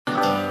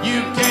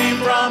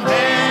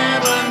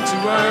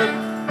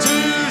earth to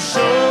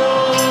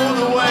show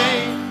the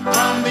way.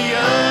 From the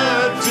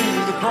earth to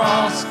the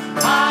cross,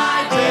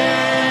 my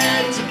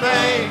debt to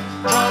pay.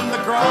 From the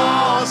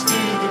cross to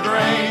the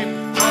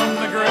grave, from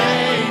the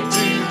grave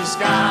to the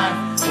sky.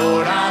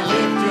 Lord, I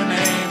lift your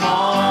name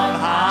on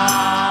high.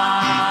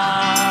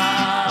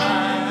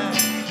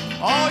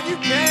 Oh, you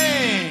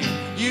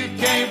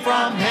came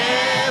from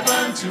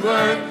heaven to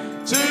earth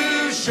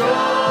to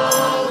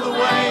show the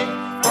way.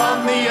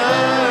 From the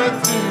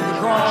earth to the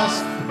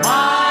cross,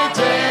 my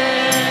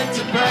debt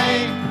to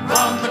pay.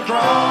 From the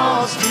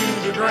cross to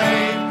the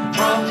grave,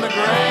 from the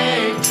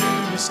grave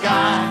to the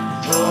sky.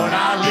 Lord,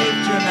 I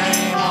lift your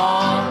name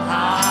on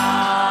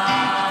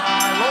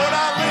high. Lord,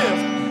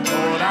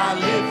 I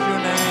lift your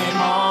name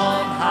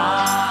on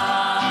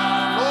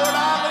high.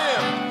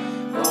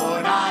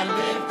 Lord, I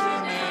lift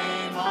your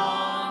name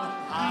on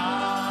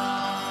high.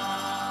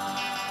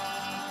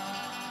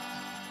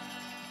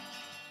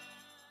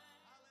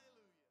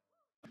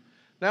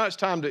 Now it's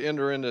time to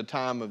enter into a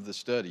time of the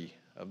study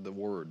of the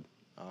Word.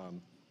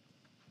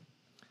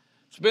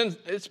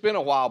 It's been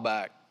a while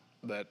back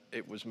that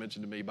it was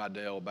mentioned to me by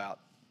Dale about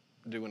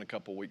doing a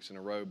couple weeks in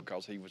a row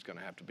because he was going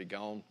to have to be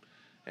gone.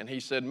 And he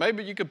said,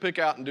 maybe you could pick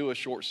out and do a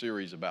short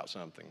series about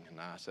something. And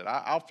I said,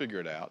 I'll figure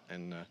it out.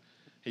 And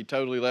he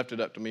totally left it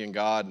up to me and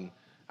God. And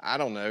I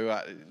don't know.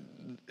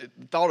 The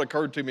thought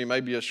occurred to me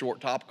maybe a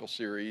short topical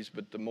series,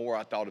 but the more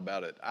I thought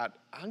about it,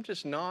 I'm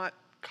just not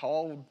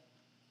called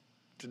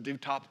to do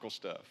topical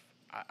stuff.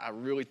 I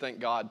really think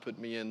God put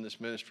me in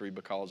this ministry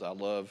because I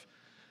love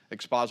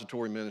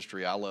expository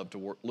ministry. I love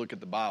to look at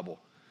the Bible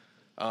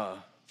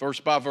verse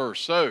by verse.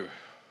 So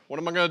what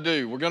am I going to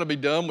do? We're going to be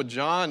done with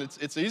John.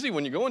 It's easy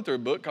when you're going through a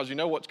book because you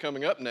know what's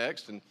coming up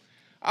next. And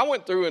I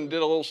went through and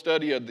did a little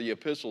study of the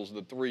epistles,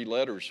 the 3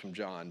 letters from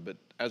John. But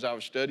as I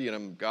was studying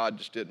them, God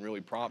just didn't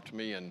really prompt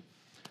me. And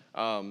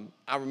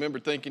I remember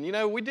thinking,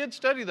 we did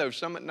study those,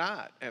 some at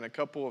night and a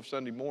couple of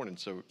Sunday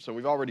mornings. So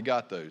we've already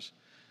got those.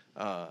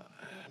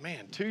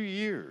 2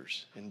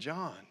 years in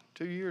John.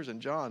 2 years in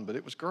John, but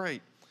it was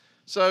great.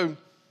 So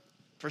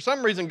for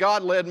some reason,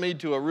 God led me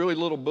to a really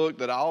little book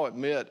that I'll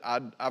admit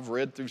I've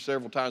read through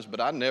several times,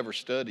 but I never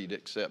studied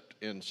except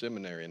in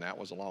seminary, and that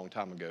was a long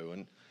time ago.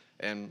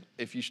 And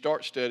if you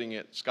start studying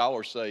it,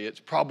 scholars say it's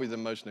probably the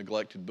most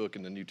neglected book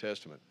in the New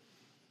Testament.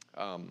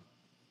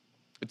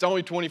 It's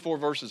only 24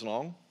 verses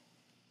long.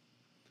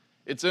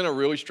 It's in a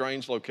really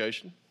strange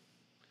location.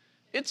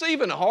 It's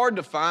even hard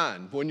to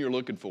find when you're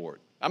looking for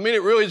it. I mean,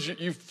 it really is.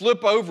 You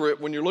flip over it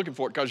when you're looking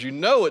for it because you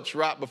know it's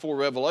right before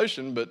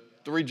Revelation, but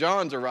 3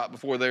 Johns are right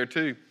before there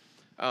too.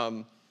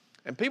 And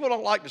people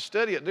don't like to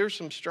study it. There's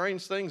some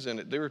strange things in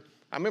it.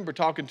 I remember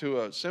talking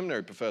to a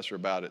seminary professor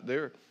about it.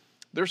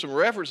 There's some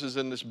references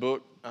in this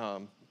book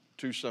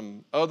to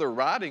some other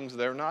writings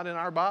that are not in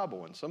our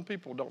Bible, and some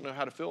people don't know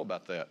how to feel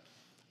about that.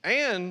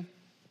 And,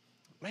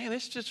 man,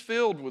 it's just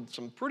filled with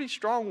some pretty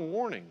strong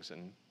warnings,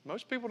 and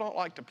most people don't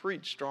like to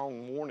preach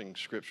strong warning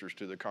scriptures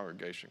to their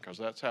congregation because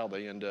that's how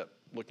they end up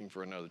looking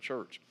for another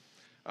church.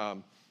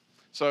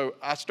 So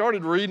I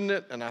started reading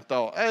it, and I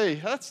thought, hey,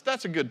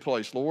 that's a good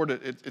place, Lord.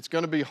 It's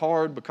going to be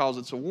hard because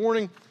it's a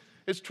warning.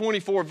 It's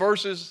 24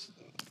 verses.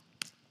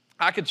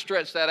 I could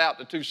stretch that out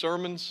to 2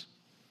 sermons.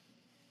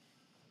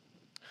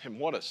 And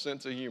what a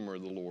sense of humor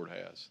the Lord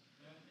has.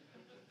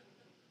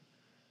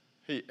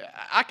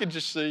 I could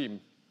just see him.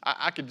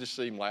 I could just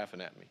see him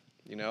laughing at me.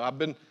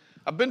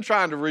 I've been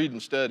trying to read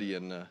and study,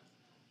 and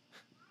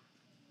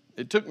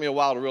it took me a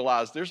while to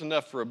realize there's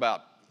enough for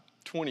about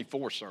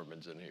 24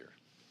 sermons in here.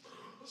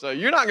 So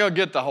you're not going to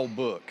get the whole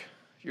book.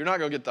 You're not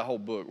going to get the whole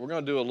book. We're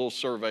going to do a little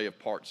survey of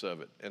parts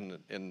of it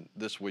in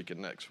this week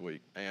and next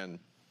week. And,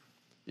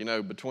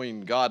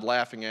 between God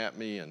laughing at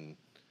me and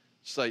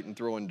Satan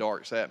throwing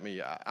darts at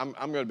me, I'm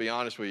going to be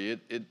honest with you.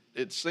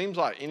 It seems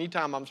like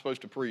anytime I'm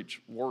supposed to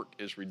preach, work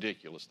is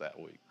ridiculous that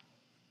week.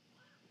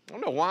 I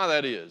don't know why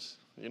that is.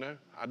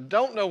 I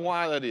don't know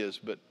why that is,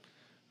 but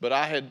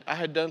I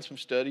had done some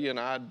study, and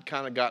I'd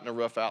kind of gotten a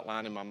rough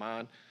outline in my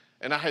mind,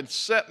 and I had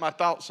set my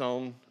thoughts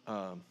on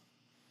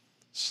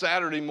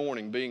Saturday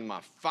morning being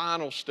my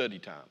final study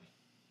time.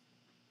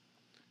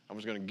 I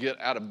was going to get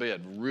out of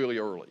bed really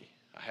early.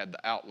 I had the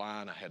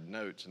outline, I had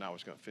notes, and I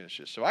was going to finish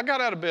this. So I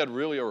got out of bed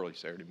really early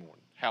Saturday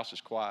morning. House is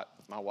quiet.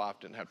 My wife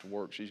didn't have to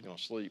work. She's going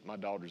to sleep. My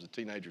daughter's a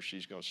teenager.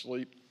 She's going to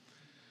sleep.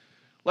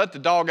 Let the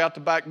dog out the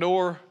back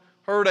door.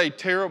 Heard a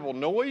terrible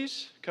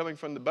noise coming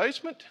from the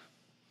basement.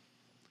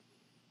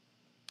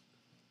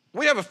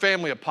 We have a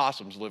family of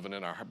possums living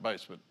in our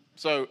basement.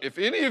 So if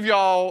any of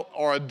y'all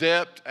are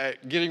adept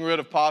at getting rid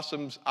of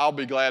possums, I'll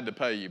be glad to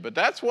pay you. But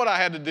that's what I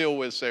had to deal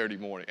with Saturday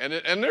morning.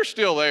 And they're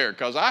still there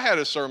because I had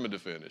a sermon to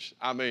finish.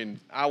 I mean,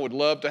 I would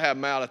love to have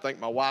them out. I think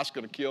my wife's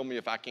going to kill me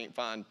if I can't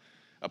find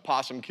a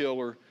possum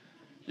killer.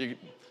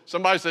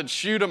 Somebody said,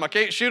 shoot them. I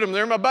can't shoot them.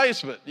 They're in my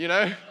basement,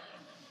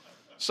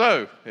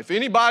 So if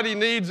anybody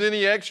needs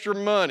any extra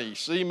money,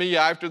 see me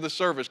after the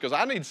service because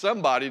I need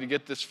somebody to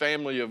get this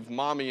family of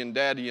mommy and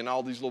daddy and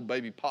all these little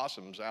baby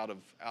possums out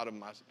of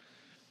my...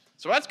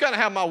 So that's kind of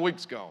how my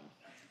week's gone.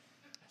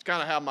 It's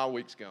kind of how my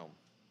week's gone.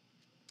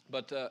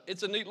 But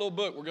it's a neat little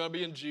book. We're going to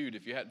be in Jude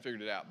if you hadn't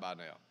figured it out by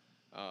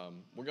now.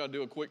 We're going to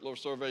do a quick little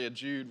survey of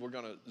Jude. We're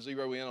going to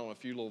zero in on a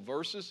few little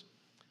verses.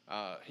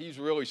 He's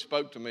really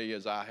spoke to me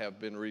as I have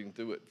been reading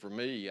through it. For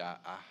me, I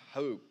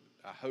hope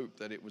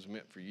that it was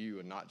meant for you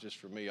and not just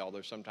for me,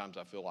 although sometimes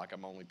I feel like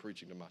I'm only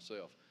preaching to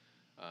myself.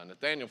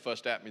 Nathaniel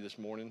fussed at me this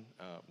morning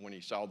when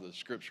he saw the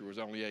scripture was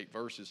only 8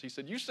 verses. He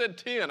said, "You said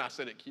 10. I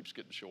said, "It keeps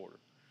getting shorter."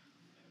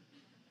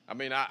 I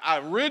mean, I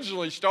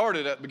originally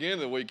started at the beginning of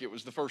the week. It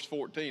was the first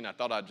 14. I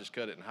thought I'd just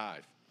cut it in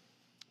half.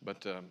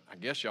 But I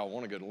guess y'all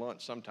want to go to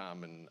lunch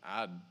sometime, and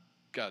I've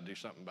got to do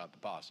something about the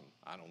possum.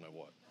 I don't know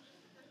what.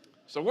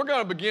 So we're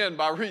going to begin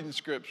by reading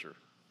Scripture.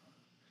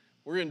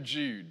 We're in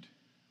Jude.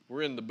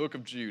 We're in the book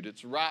of Jude.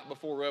 It's right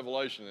before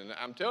Revelation, and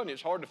I'm telling you,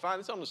 it's hard to find.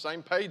 It's on the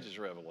same page as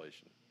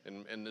Revelation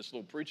in this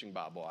little preaching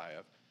Bible I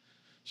have.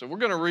 So we're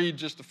going to read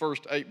just the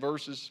first 8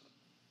 verses.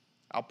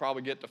 I'll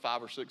probably get to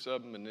 5 or 6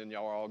 of them, and then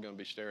y'all are all going to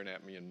be staring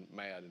at me and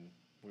mad, and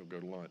we'll go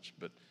to lunch.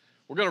 But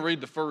we're going to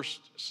read the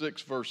first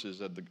 6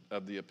 verses of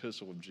the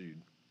epistle of Jude.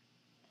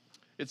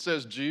 It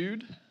says,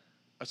 "Jude,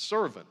 a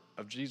servant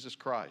of Jesus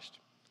Christ,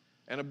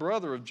 and a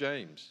brother of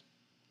James,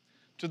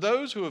 to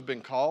those who have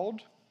been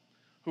called,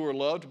 who are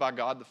loved by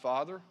God the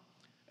Father,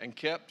 and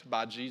kept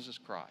by Jesus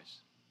Christ.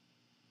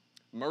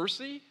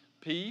 Mercy,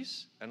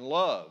 peace, and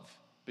love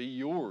be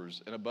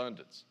yours in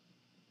abundance.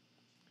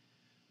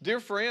 Dear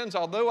friends,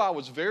 although I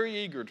was very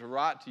eager to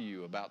write to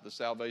you about the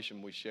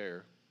salvation we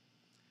share,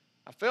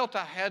 I felt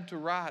I had to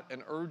write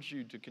and urge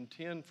you to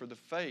contend for the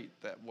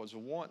faith that was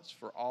once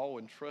for all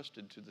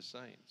entrusted to the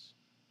saints.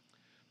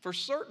 For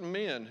certain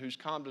men whose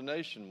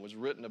condemnation was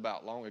written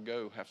about long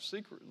ago have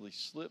secretly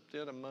slipped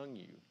in among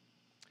you.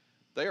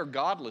 They are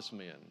godless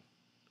men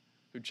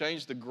who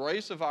changed the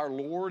grace of our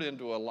Lord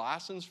into a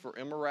license for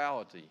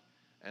immorality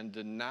and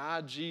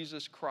deny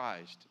Jesus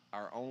Christ,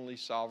 our only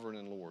sovereign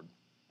and Lord.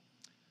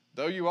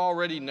 Though you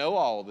already know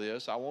all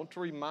this, I want to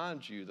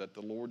remind you that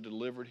the Lord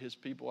delivered his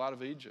people out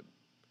of Egypt,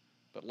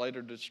 but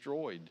later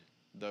destroyed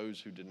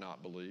those who did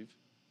not believe.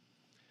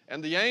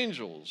 And the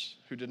angels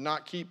who did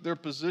not keep their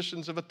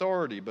positions of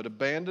authority, but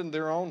abandoned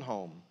their own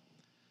home,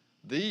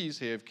 these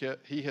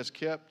he has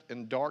kept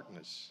in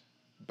darkness,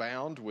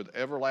 bound with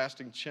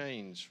everlasting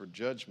chains for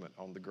judgment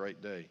on the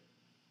great day.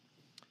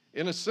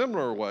 In a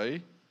similar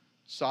way,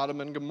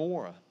 Sodom and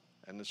Gomorrah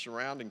and the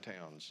surrounding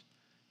towns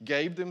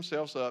gave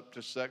themselves up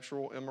to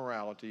sexual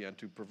immorality and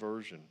to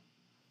perversion.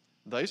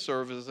 They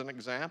serve as an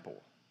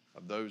example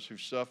of those who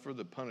suffer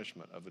the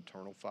punishment of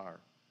eternal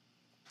fire.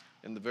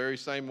 In the very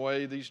same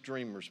way, these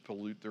dreamers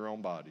pollute their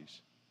own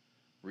bodies,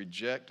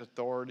 reject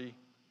authority,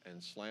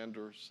 and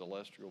slander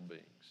celestial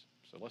beings."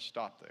 So let's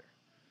stop there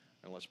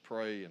and let's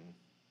pray, and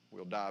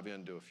we'll dive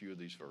into a few of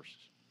these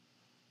verses.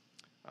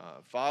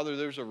 Father,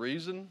 there's a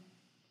reason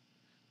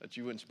that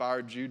you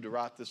inspired Jude to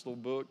write this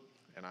little book.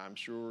 And I'm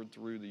sure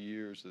through the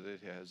years that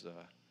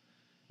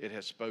it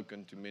has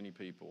spoken to many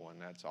people,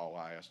 and that's all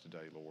I ask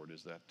today, Lord,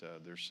 is that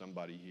there's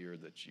somebody here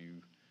that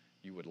you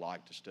would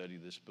like to study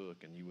this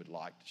book and you would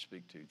like to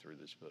speak to through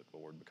this book,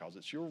 Lord, because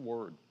it's your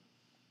word.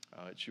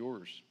 It's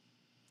yours.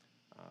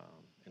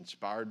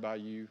 Inspired by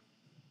you.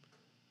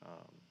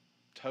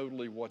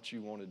 Totally what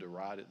you wanted to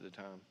write at the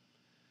time.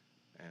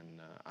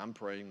 And I'm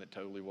praying that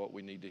totally what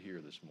we need to hear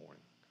this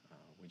morning.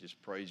 We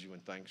just praise you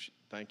and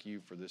thank you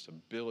for this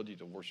ability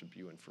to worship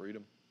you in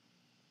freedom.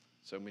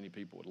 So many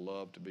people would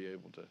love to be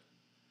able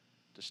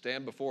to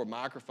stand before a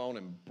microphone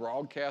and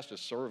broadcast a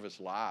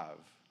service live.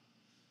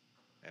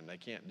 And they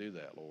can't do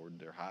that, Lord.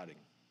 They're hiding.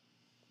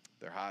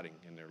 They're hiding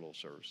in their little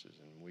services.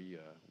 And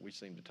we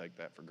seem to take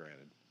that for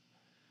granted.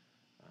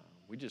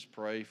 We just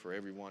pray for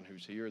everyone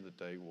who's here that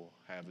they will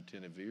have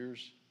attentive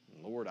ears.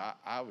 And Lord,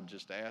 I would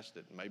just ask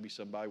that maybe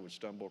somebody would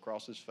stumble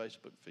across this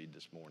Facebook feed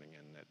this morning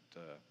and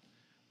that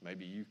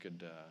maybe you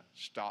could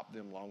stop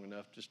them long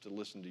enough just to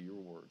listen to your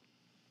word.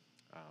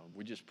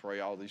 We just pray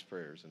all these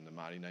prayers in the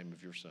mighty name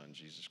of your Son,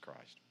 Jesus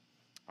Christ.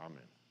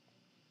 Amen.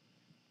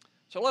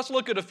 So let's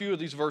look at a few of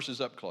these verses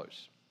up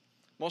close.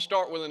 I'm going to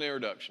start with an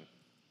introduction.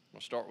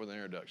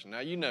 Now,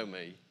 you know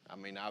me. I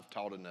mean, I've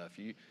taught enough.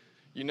 You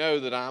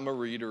know that I'm a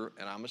reader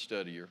and I'm a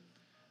studier.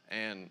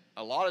 And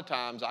a lot of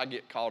times I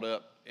get caught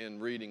up in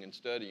reading and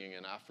studying,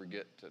 and I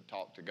forget to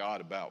talk to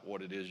God about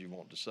what it is you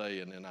want to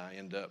say, and then I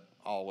end up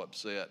all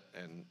upset.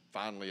 And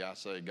finally, I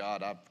say,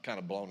 "God, I've kind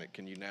of blown it.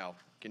 Can you now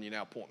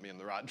point me in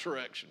the right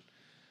direction?"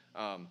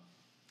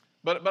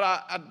 But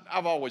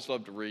I've always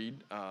loved to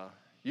read.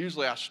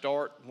 Usually, I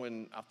start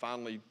when I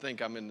finally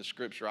think I'm in the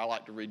Scripture. I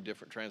like to read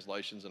different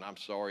translations, and I'm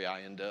sorry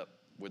I end up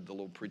with the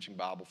little preaching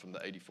Bible from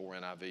the 84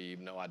 NIV,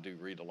 even though I do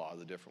read a lot of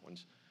the different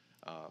ones.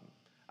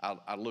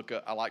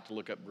 I like to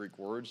look up Greek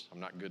words. I'm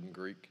not good in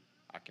Greek.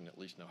 I can at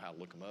least know how to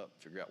look them up,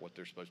 figure out what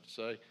they're supposed to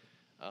say.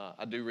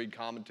 I do read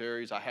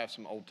commentaries. I have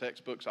some old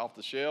textbooks off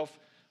the shelf.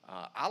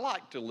 I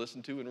like to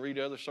listen to and read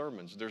other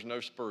sermons. There's no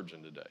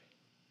Spurgeon today.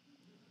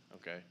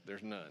 Okay,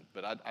 there's none.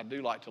 But I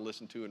do like to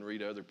listen to and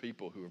read other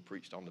people who have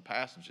preached on the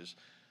passages.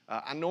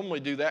 I normally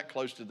do that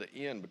close to the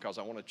end because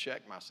I want to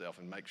check myself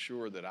and make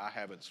sure that I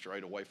haven't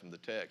strayed away from the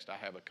text. I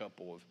have a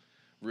couple of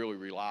really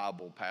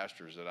reliable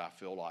pastors that I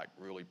feel like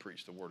really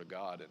preach the Word of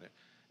God.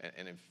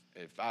 And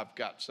if I've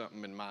got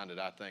something in mind that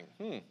I think,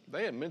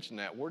 they had mentioned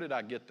that, where did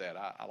I get that?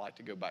 I like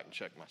to go back and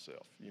check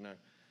myself, you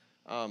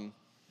know.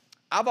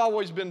 I've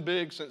always been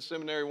big since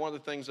seminary. One of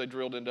the things they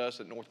drilled into us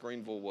at North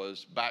Greenville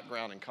was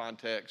background and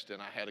context, and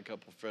I had a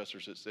couple of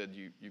professors that said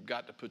you've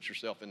got to put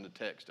yourself in the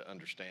text to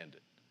understand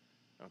it.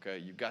 Okay,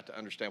 you've got to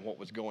understand what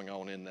was going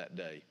on in that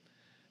day.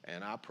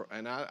 And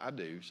I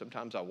do.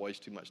 Sometimes I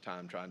waste too much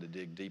time trying to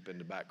dig deep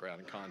into background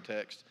and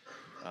context.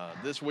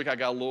 This week I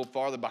got a little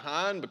farther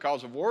behind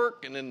because of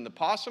work and then the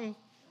possum.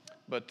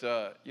 But,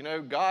 you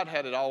know, God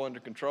had it all under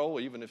control,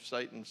 even if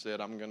Satan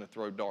said, I'm going to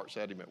throw darts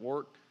at him at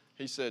work.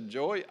 He said,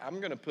 Joey, I'm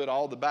going to put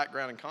all the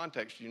background and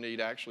context you need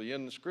actually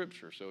in the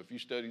Scripture. So if you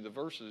study the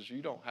verses,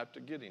 you don't have to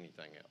get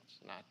anything else.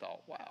 And I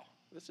thought, wow,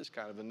 this is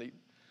kind of a neat.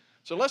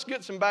 So let's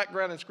get some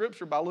background in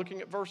Scripture by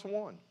looking at verse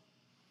 1.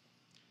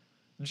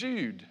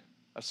 Jude,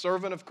 a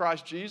servant of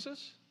Christ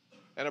Jesus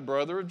and a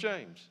brother of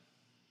James.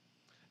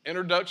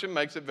 Introduction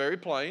makes it very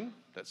plain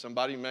that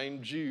somebody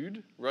named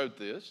Jude wrote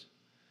this.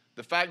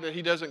 The fact that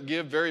he doesn't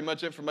give very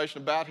much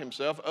information about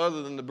himself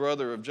other than the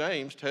brother of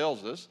James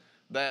tells us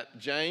that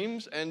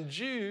James and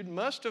Jude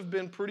must have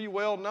been pretty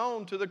well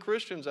known to the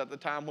Christians at the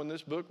time when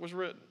this book was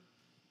written.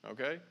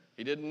 Okay?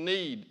 He didn't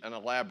need an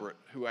elaborate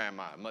who am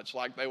I, much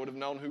like they would have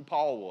known who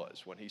Paul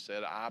was when he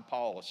said, I,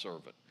 Paul, a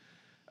servant.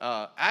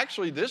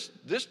 Actually, this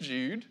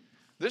Jude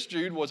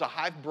was a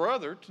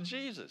half-brother to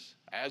Jesus,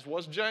 as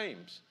was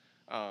James.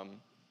 A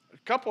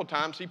couple of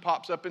times he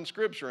pops up in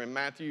Scripture. In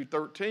Matthew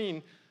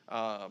 13,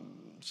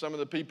 some of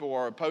the people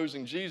are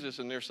opposing Jesus,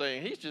 and they're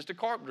saying, he's just a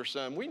carpenter's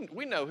son.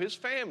 We know his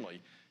family.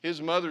 His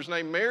mother's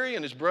named Mary,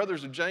 and his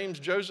brothers are James,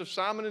 Joseph,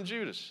 Simon, and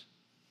Judas.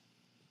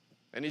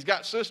 And he's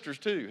got sisters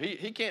too.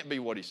 He can't be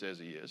what he says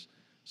he is.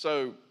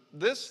 So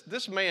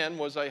this man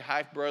was a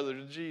half-brother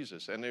to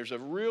Jesus, and there's a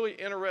really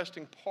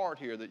interesting part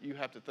here that you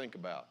have to think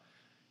about.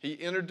 He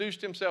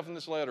introduced himself in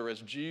this letter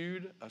as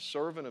Jude, a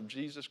servant of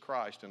Jesus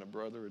Christ and a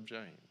brother of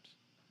James.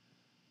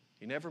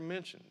 He never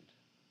mentioned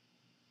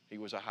he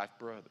was a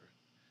half-brother.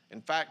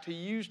 In fact, he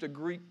used a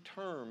Greek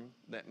term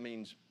that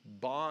means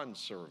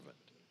bondservant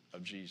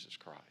of Jesus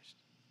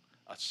Christ,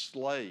 a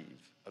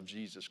slave of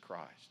Jesus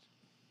Christ.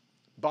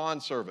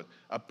 Bondservant,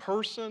 a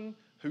person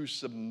who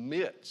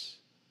submits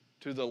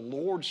to the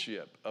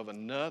lordship of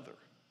another,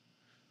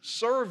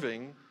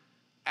 serving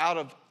out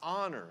of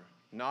honor,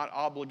 not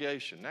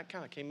obligation. That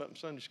kind of came up in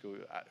Sunday school.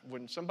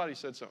 When somebody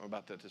said something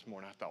about that this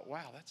morning, I thought,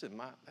 wow, that's in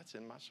my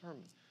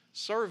sermon.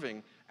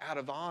 Serving out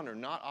of honor,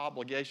 not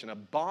obligation, a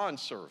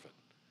bondservant.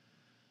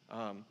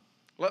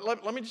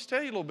 Let me just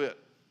tell you a little bit.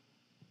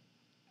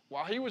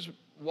 While he was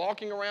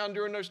walking around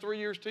during those 3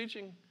 years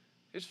teaching,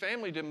 his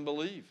family didn't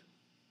believe.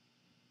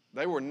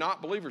 They were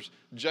not believers.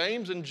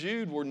 James and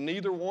Jude were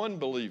neither one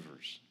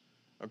believers.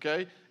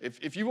 Okay?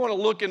 If you want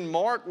to look in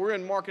Mark, we're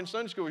in Mark in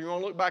Sunday school. If you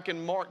want to look back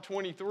in Mark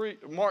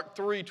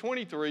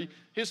 3:23,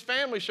 his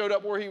family showed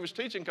up where he was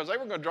teaching because they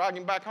were going to drag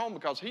him back home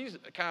because he's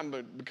kind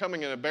of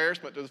becoming an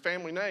embarrassment to the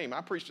family name.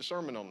 I preached a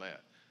sermon on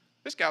that.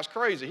 This guy's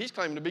crazy. He's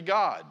claiming to be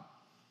God.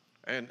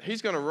 And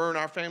he's going to ruin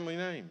our family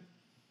name.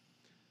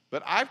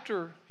 But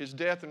after his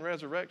death and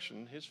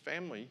resurrection, his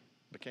family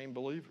became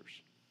believers.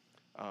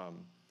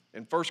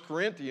 In 1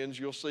 Corinthians,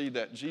 you'll see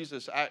that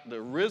Jesus, the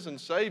risen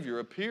Savior,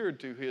 appeared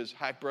to his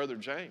half-brother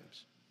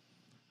James.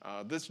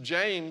 This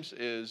James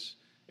is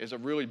a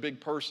really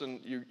big person.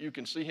 You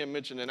can see him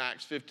mentioned in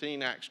Acts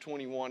 15, Acts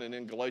 21, and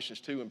in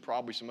Galatians 2, and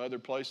probably some other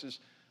places.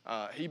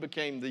 He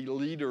became the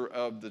leader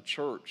of the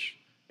church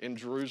in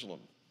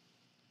Jerusalem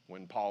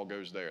when Paul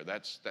goes there.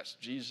 That's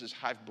Jesus'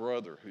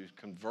 half-brother who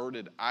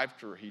converted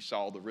after he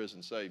saw the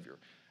risen Savior.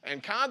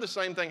 And kind of the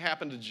same thing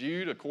happened to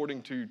Jude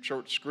according to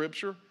church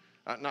scripture.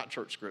 Not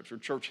church scripture,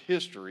 church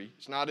history.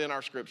 It's not in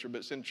our scripture, but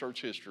it's in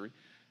church history.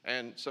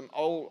 And some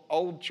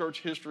old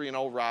church history and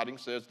old writing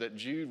says that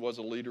Jude was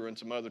a leader in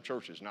some other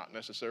churches, not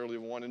necessarily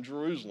the one in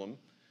Jerusalem,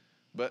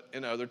 but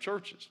in other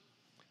churches.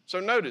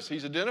 So notice,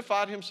 he's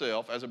identified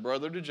himself as a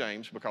brother to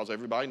James because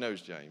everybody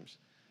knows James,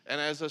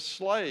 and as a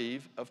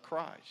slave of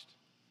Christ.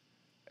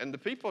 And the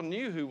people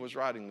knew who was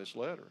writing this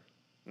letter.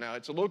 Now,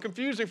 it's a little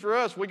confusing for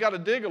us. We got to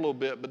dig a little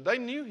bit, but they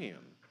knew him,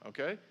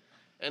 okay?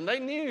 And they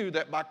knew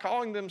that by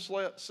calling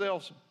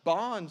themselves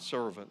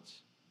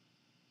bondservants,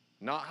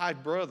 not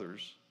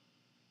half-brothers,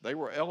 they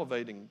were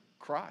elevating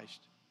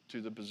Christ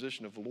to the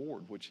position of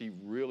Lord, which he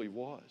really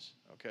was,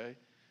 okay?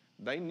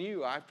 They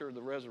knew after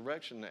the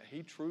resurrection that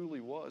he truly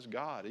was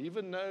God,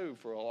 even though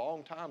for a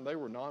long time they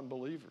were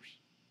non-believers.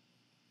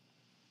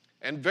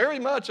 And very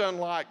much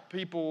unlike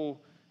people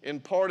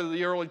in part of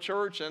the early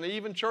church and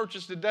even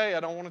churches today, I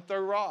don't want to throw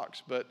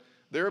rocks, but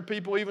there are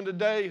people even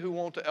today who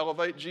want to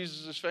elevate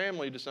Jesus'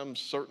 family to some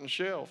certain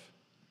shelf.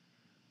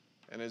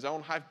 And his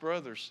own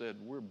half-brother said,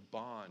 we're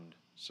bond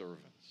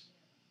servants.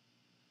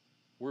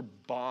 We're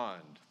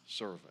bond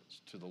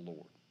servants to the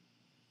Lord.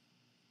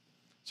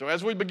 So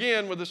as we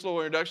begin with this little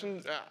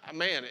introduction,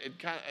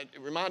 it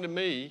reminded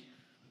me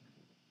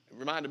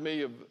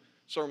of a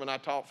sermon I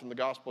taught from the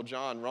Gospel of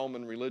John,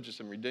 Roman, Religious,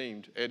 and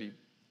Redeemed. Eddie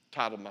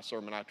titled my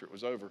sermon after it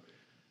was over.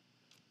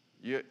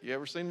 You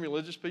ever seen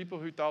religious people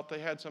who thought they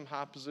had some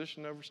high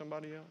position over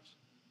somebody else?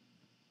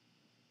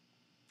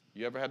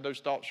 You ever had those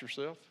thoughts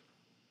yourself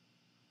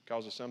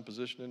because of some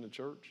position in the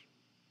church?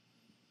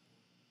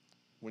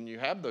 When you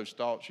have those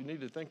thoughts, you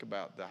need to think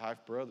about the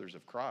half-brothers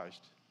of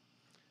Christ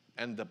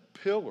and the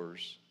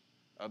pillars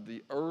of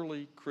the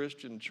early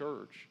Christian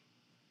church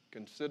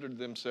considered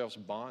themselves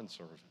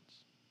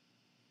bondservants.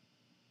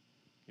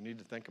 You need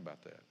to think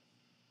about that.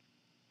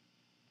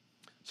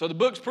 So the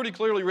book's pretty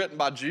clearly written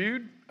by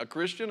Jude, a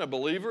Christian, a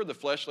believer, the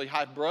fleshly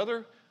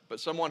half-brother, but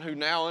someone who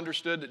now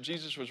understood that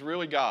Jesus was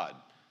really God.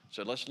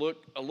 So let's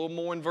look a little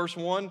more in verse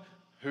 1.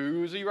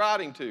 Who is he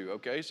writing to?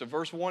 Okay, so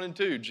verse 1 and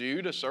 2,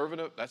 Jude, a servant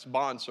of, that's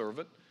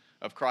bondservant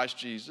of Christ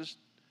Jesus,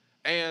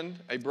 and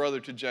a brother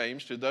to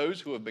James, to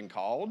those who have been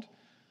called,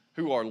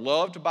 who are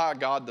loved by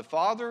God the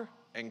Father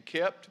and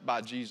kept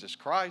by Jesus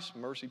Christ.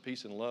 Mercy,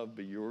 peace, and love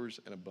be yours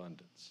in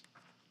abundance.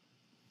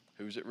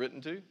 Who's it written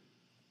to?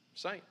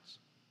 Saints,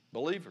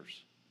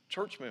 believers,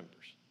 church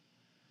members.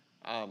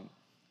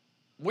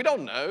 We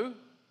don't know.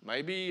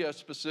 Maybe a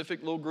specific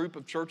little group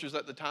of churches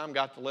at the time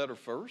got the letter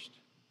first.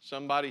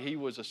 Somebody he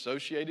was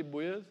associated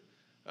with.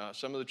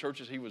 Some of the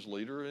churches he was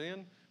leader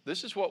in.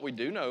 This is what we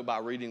do know by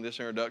reading this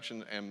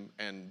introduction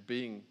and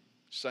being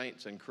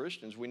saints and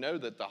Christians. We know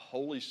that the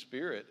Holy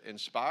Spirit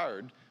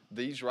inspired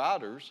these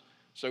writers.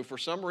 So for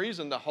some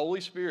reason, the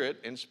Holy Spirit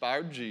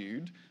inspired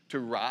Jude to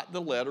write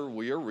the letter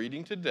we are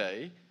reading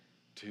today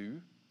to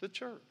the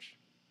church.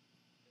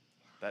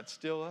 That's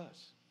still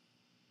us.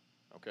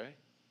 Okay?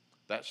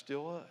 That's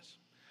still us.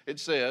 It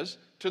says,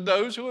 to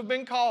those who have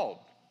been called.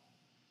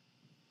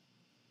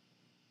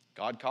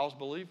 God calls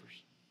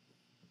believers.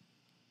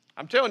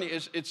 I'm telling you,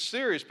 it's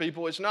serious,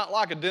 people. It's not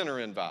like a dinner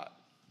invite.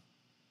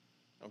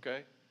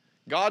 Okay?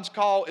 God's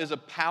call is a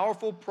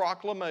powerful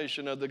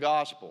proclamation of the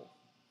gospel.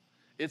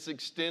 It's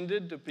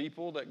extended to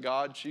people that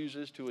God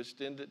chooses to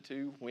extend it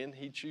to when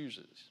He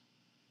chooses.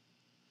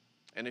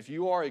 And if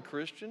you are a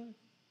Christian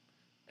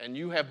and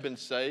you have been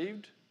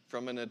saved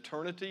from an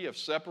eternity of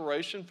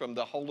separation from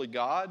the holy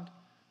God,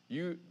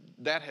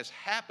 that has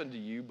happened to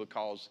you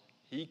because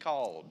He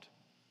called,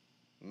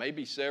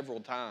 maybe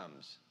several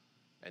times,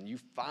 and you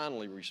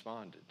finally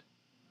responded.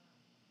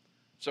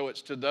 So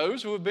it's to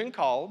those who have been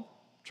called,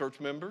 church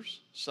members,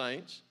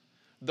 saints,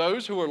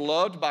 those who are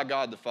loved by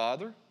God the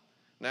Father.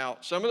 Now,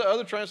 some of the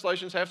other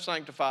translations have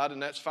sanctified,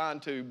 and that's fine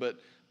too, but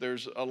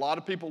there's a lot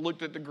of people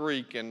looked at the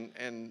Greek,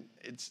 and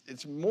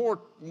it's more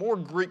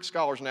Greek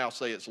scholars now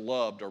say it's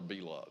loved or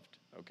beloved,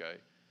 okay?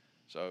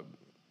 So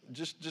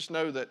just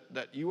know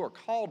that you are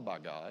called by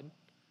God,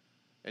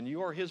 and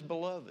you are His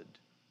beloved,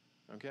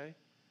 okay?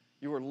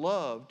 You are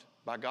loved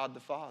by God the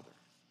Father.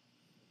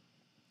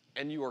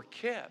 And you are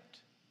kept,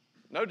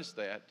 notice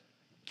that,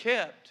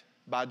 kept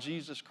by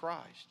Jesus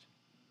Christ.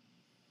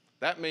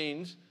 That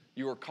means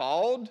you are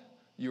called,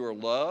 you are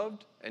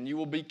loved, and you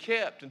will be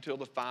kept until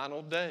the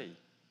final day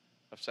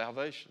of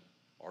salvation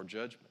or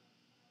judgment.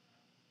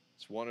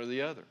 It's one or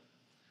the other.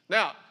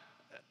 Now,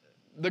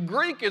 the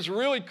Greek is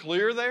really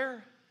clear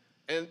there,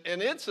 and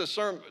it's a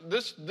sermon.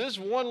 This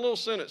one little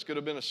sentence could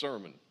have been a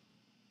sermon.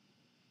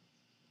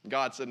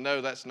 God said,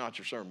 no, that's not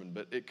your sermon,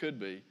 but it could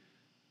be.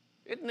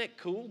 Isn't it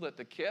cool that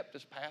the kept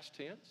is past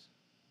tense?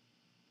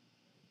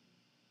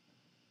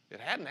 It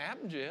hadn't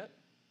happened yet.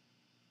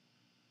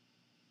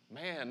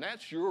 Man,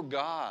 that's your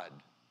God.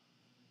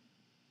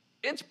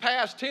 It's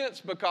past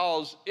tense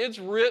because it's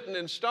written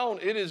in stone.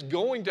 It is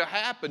going to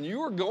happen.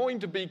 You are going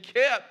to be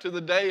kept to the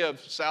day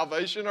of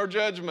salvation or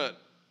judgment,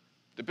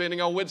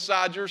 depending on which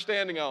side you're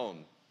standing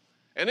on.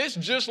 And it's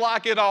just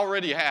like it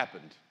already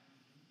happened.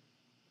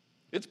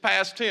 It's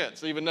past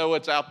tense, even though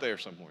it's out there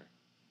somewhere.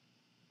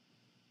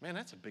 Man,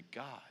 that's a big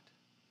God.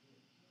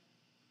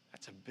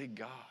 That's a big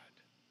God.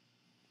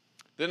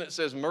 Then it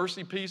says,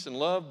 mercy, peace, and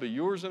love be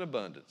yours in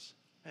abundance.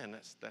 Man,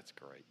 that's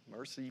great.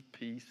 Mercy,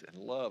 peace,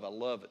 and love. I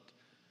love it.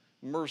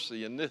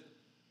 Mercy. In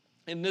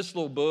this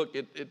little book,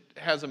 it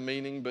has a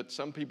meaning, but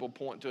some people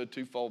point to a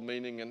twofold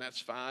meaning, and that's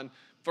fine.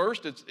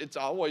 First, it's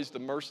always the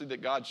mercy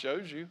that God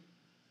shows you.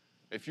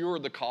 If you're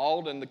the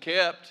called and the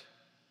kept,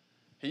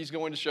 He's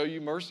going to show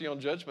you mercy on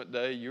Judgment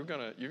Day. You're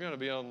going to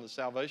be on the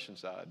salvation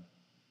side.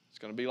 It's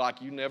going to be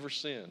like you never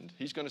sinned.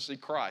 He's going to see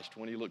Christ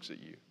when He looks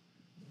at you.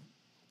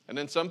 And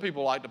then some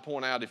people like to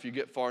point out, if you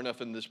get far enough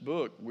in this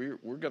book, we're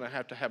going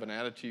to have an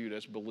attitude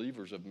as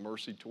believers of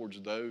mercy towards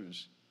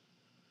those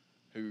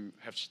who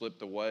have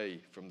slipped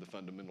away from the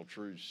fundamental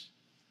truths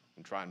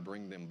and try and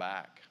bring them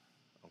back,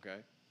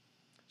 okay?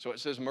 So it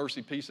says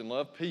mercy, peace, and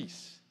love.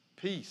 Peace.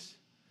 Peace.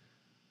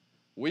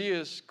 We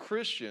as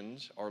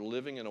Christians are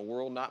living in a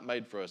world not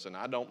made for us, and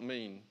I don't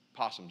mean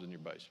possums in your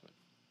basement.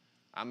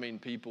 I mean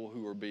people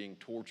who are being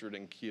tortured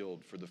and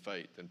killed for the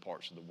faith in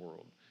parts of the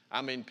world.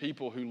 I mean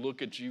people who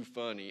look at you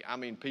funny. I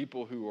mean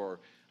people who are,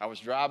 I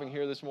was driving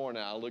here this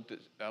morning, I looked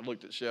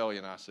at Shelly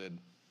and I said,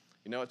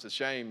 you know, it's a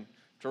shame,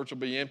 church will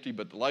be empty,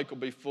 but the lake will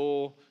be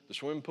full, the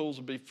swimming pools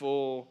will be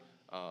full,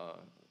 the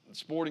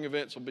sporting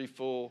events will be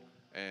full,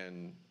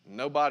 and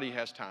nobody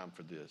has time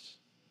for this.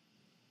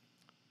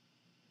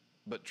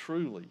 But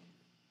truly,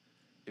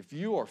 if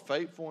you are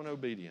faithful and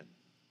obedient,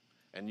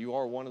 and you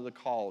are one of the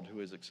called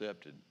who is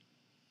accepted,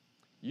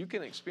 you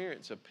can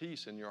experience a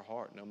peace in your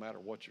heart no matter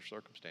what your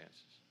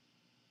circumstances.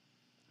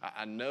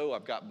 I know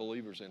I've got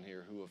believers in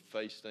here who have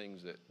faced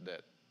things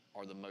that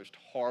are the most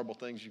horrible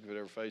things you could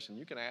ever face, and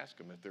you can ask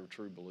them if they're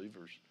true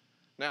believers.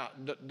 Now,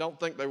 don't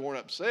think they weren't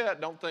upset.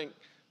 Don't think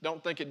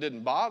it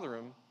didn't bother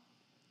them.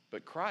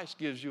 But Christ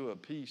gives you a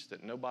peace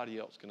that nobody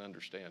else can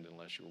understand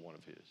unless you're one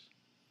of His.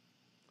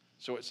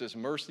 So it says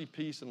mercy,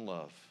 peace, and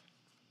love.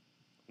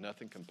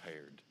 Nothing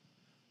compared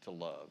to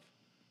love.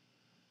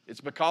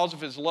 It's because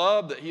of His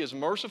love that He is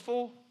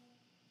merciful.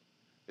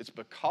 It's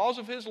because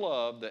of His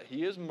love that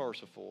He is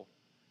merciful,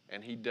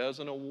 and He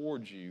doesn't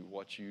award you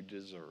what you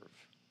deserve.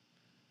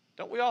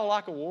 Don't we all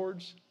like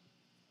awards?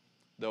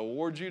 The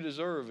award you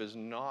deserve is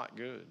not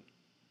good.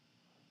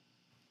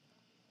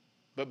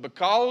 But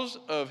because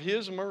of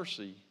His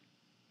mercy,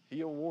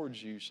 He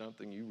awards you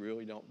something you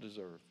really don't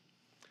deserve.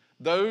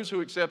 Those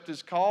who accept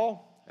His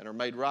call and are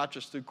made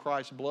righteous through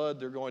Christ's blood,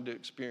 they're going to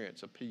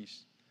experience a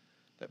peace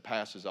that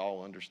passes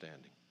all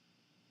understanding.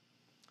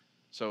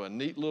 So a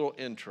neat little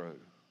intro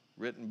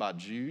written by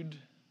Jude,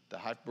 the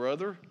half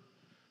brother,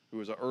 who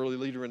was an early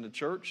leader in the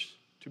church,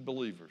 to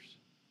believers.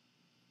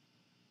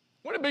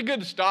 Wouldn't it be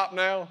good to stop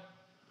now?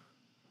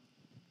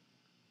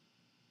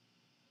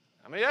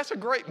 I mean, that's a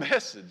great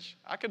message.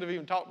 I could have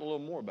even talked a little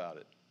more about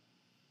it.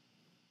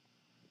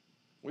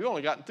 We've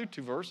only gotten through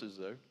 2 verses,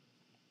 though.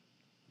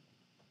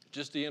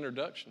 Just the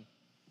introduction.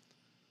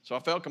 So I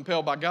felt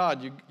compelled by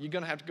God, you're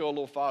going to have to go a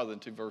little farther than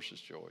 2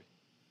 verses, Joy.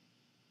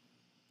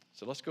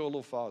 So let's go a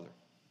little farther.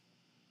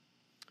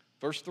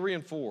 Verse 3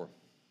 and 4.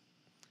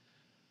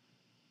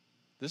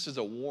 This is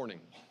a warning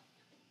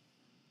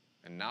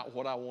and not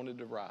what I wanted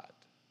to write.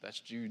 That's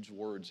Jude's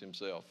words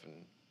himself,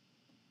 and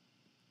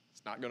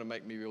it's not going to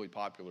make me really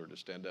popular to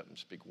stand up and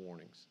speak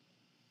warnings.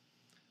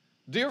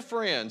 Dear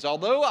friends,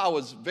 although I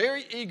was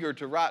very eager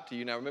to write to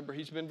you, now remember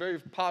he's been very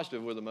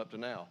positive with them up to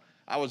now.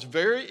 I was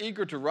very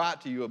eager to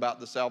write to you about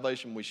the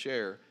salvation we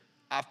share.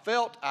 I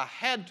felt I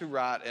had to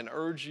write and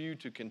urge you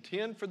to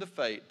contend for the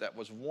faith that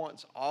was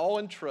once all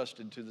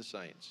entrusted to the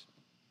saints.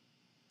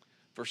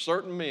 For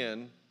certain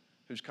men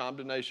whose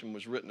condemnation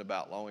was written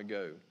about long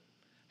ago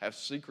have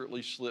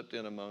secretly slipped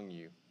in among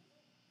you.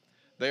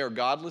 They are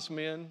godless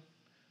men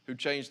who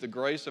change the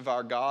grace of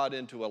our God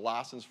into a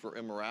license for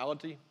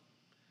immorality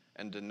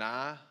and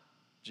deny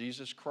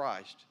Jesus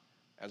Christ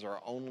as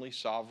our only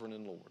sovereign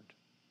and Lord.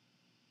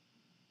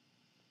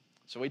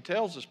 So he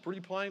tells us pretty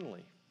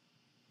plainly,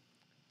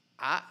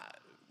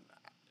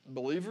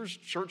 believers,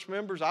 church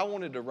members, I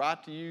wanted to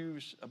write to you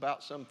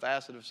about some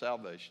facet of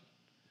salvation.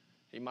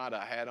 He might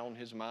have had on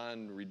his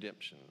mind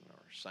redemption or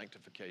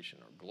sanctification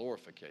or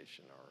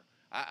glorification, or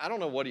I don't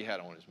know what he had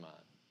on his mind.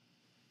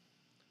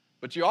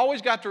 But you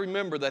always got to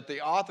remember that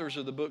the authors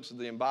of the books of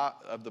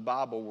the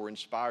Bible were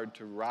inspired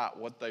to write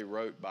what they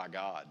wrote by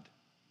God.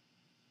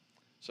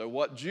 So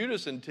what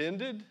Judas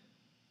intended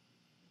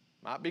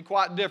might be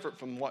quite different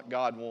from what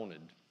God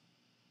wanted.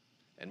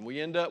 And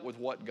we end up with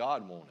what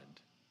God wanted.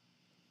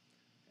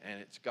 And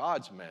it's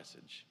God's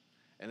message.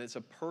 And it's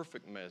a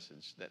perfect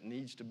message that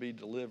needs to be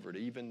delivered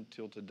even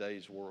till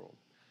today's world.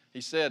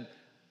 He said,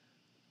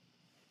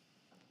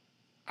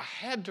 I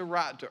had to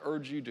write to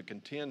urge you to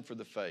contend for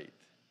the faith.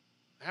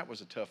 That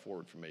was a tough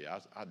word for me.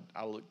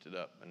 I looked it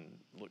up and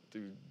looked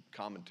through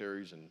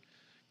commentaries. And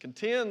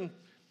contend,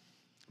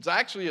 it's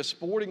actually a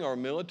sporting or a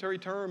military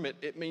term.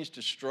 It means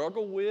to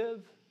struggle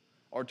with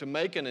or to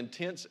make an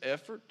intense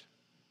effort.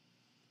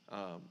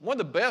 One of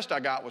the best I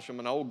got was from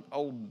an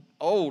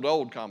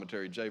old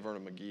commentary, J.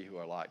 Vernon McGee, who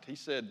I liked. He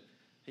said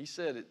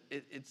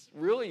it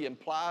really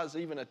implies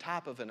even a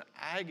type of an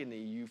agony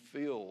you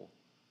feel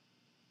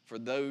for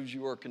those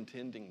you are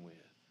contending with.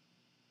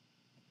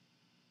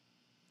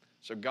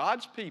 So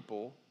God's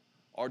people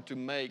are to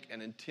make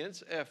an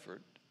intense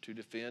effort to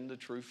defend the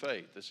true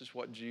faith. This is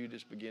what Jude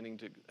is beginning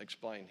to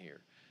explain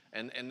here.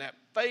 And that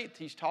faith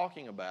he's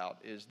talking about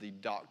is the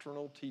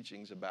doctrinal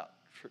teachings about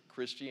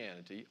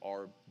Christianity,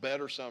 or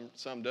better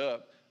summed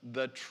up,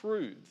 the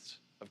truths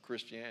of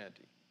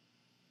Christianity.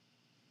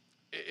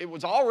 It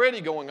was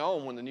already going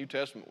on when the New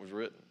Testament was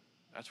written.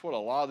 That's what a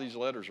lot of these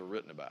letters are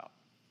written about.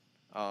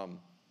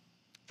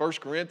 1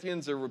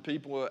 Corinthians, there were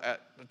people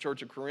at the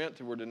church of Corinth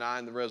who were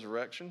denying the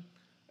resurrection.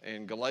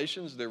 In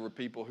Galatians, there were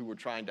people who were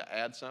trying to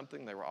add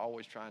something. They were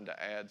always trying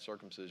to add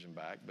circumcision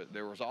back, but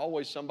there was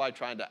always somebody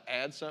trying to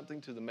add something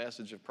to the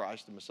message of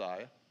Christ the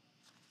Messiah.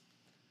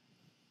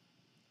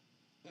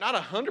 Not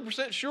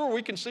 100% sure.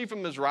 We can see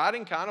from his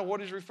writing kind of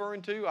what he's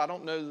referring to. I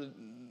don't know.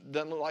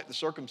 Doesn't look like the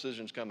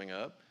circumcision's coming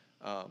up.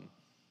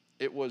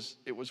 It was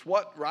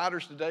what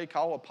writers today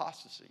call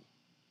apostasy,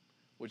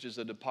 which is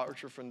a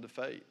departure from the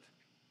faith.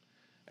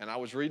 And I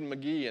was reading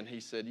McGee, and he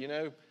said,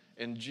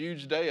 in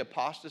Jude's day,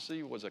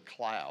 apostasy was a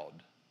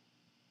cloud.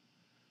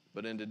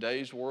 But in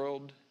today's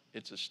world,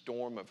 it's a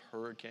storm of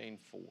hurricane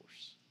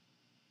force.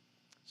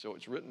 So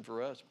it's written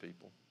for us,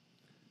 people.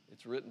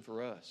 It's written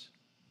for us.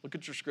 Look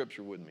at your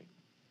scripture with me.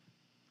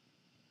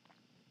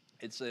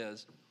 It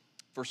says,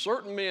 For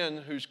certain men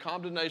whose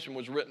condemnation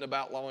was written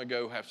about long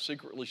ago have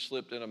secretly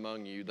slipped in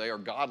among you. They are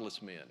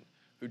godless men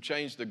who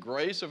changed the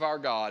grace of our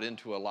God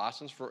into a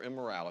license for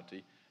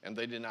immorality, and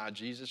they deny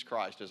Jesus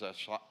Christ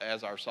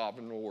as our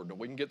sovereign Lord. Now,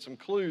 we can get some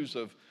clues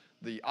of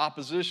the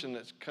opposition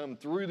that's come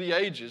through the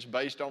ages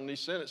based on these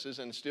sentences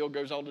and still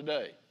goes on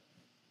today.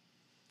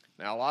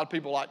 Now, a lot of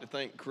people like to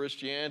think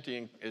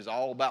Christianity is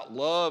all about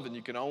love and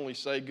you can only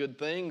say good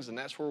things, and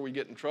that's where we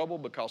get in trouble,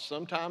 because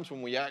sometimes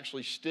when we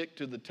actually stick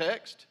to the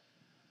text,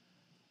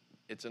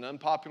 it's an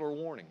unpopular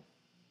warning.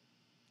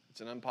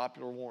 It's an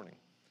unpopular warning.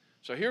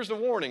 So here's the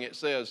warning. It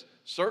says,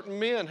 certain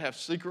men have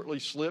secretly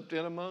slipped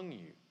in among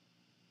you.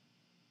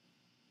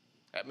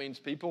 That means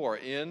people are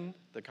in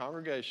the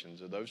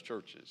congregations of those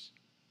churches.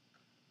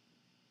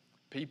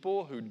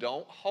 People who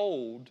don't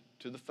hold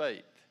to the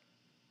faith.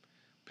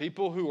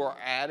 People who are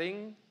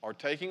adding or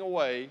taking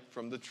away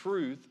from the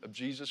truth of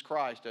Jesus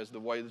Christ as the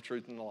way, the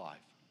truth, and the life.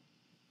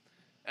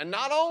 And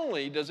not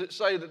only does it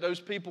say that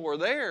those people are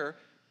there,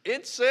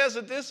 it says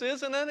that this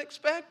isn't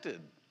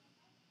unexpected.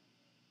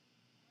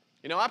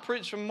 You know, I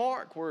preached from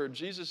Mark where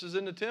Jesus is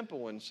in the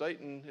temple and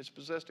Satan has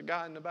possessed a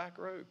guy in the back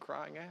row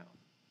crying out.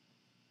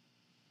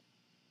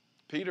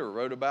 Peter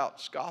wrote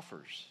about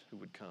scoffers who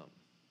would come.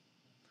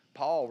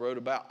 Paul wrote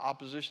about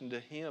opposition to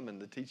him and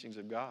the teachings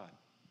of God.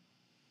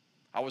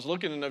 I was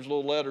looking in those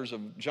little letters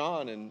of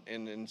John, and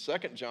in 2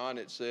 John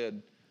it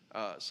said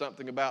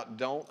something about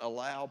don't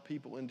allow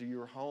people into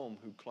your home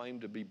who claim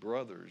to be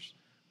brothers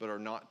but are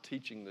not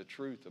teaching the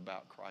truth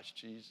about Christ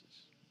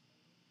Jesus.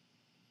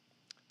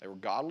 They were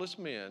godless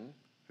men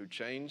who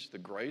changed the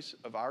grace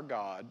of our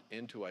God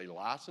into a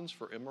license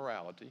for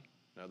immorality.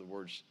 In other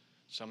words,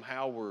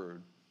 somehow we're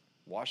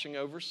washing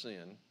over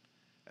sin,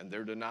 and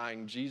they're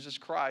denying Jesus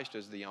Christ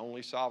as the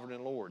only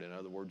sovereign Lord. In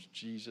other words,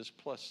 Jesus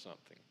plus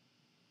something.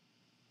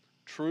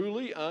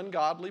 Truly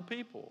ungodly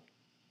people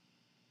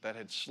that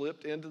had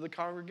slipped into the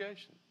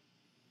congregation.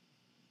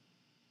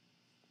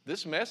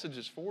 This message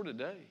is for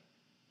today,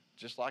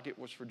 just like it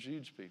was for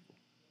Jude's people.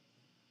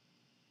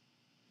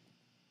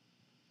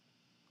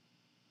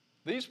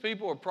 These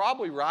people are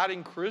probably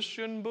writing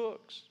Christian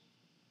books.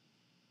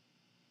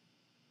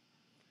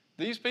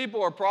 These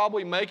people are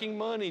probably making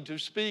money to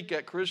speak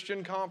at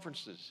Christian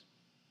conferences.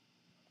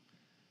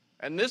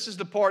 And this is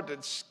the part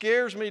that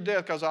scares me to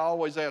death, because I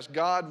always ask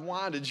God,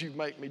 why did you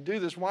make me do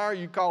this? Why are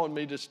you calling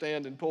me to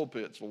stand in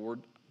pulpits,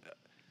 Lord?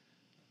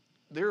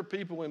 There are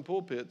people in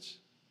pulpits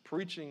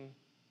preaching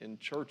in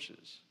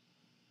churches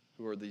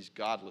who are these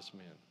godless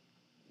men.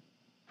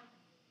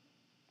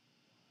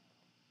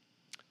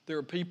 There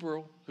are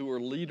people who are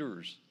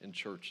leaders in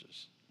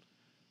churches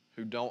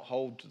who don't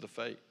hold to the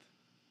faith.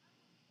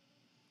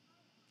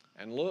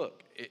 And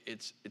look,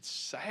 it's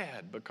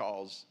sad,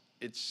 because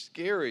it's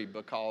scary,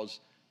 because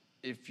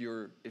if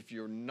you're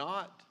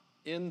not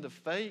in the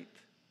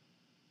faith,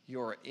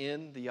 you're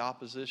in the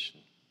opposition.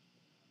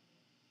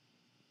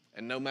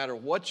 And no matter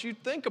what you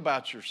think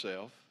about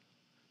yourself,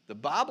 the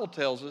Bible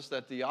tells us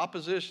that the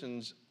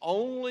opposition's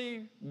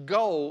only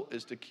goal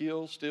is to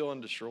kill, steal,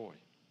 and destroy.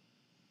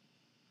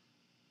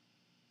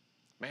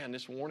 Man,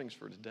 this warning's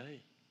for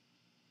today.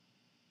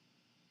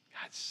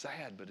 God, it's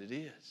sad, but it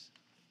is.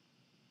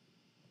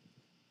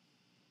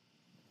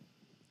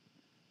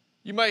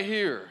 You may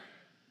hear,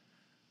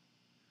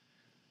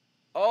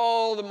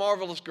 oh, the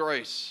marvelous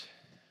grace.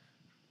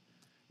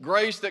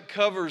 Grace that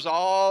covers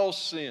all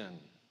sin.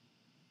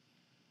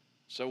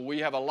 So we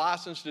have a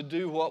license to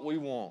do what we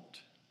want.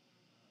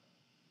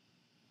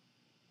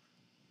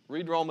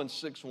 Read Romans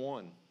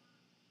 6:1. It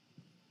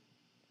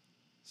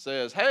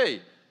says,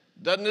 hey,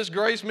 doesn't this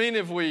grace mean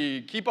if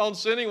we keep on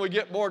sinning, we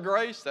get more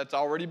grace? That's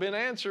already been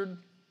answered.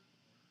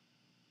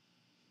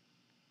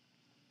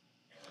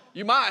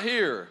 You might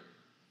hear,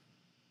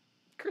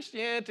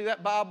 Christianity,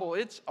 that Bible,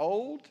 it's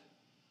old.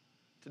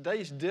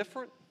 Today's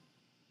different.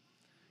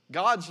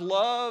 God's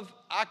love,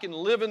 I can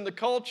live in the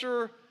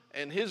culture,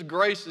 and His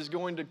grace is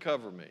going to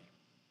cover me.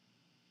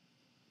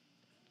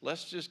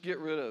 Let's just get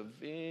rid of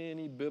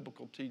any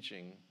biblical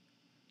teaching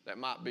that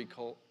might be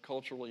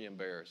culturally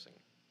embarrassing.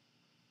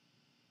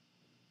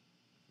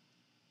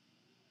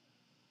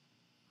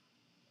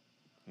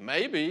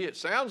 Maybe it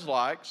sounds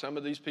like some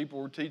of these people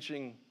were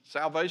teaching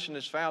salvation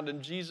is found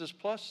in Jesus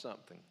plus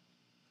something.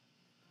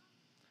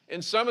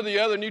 In some of the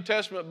other New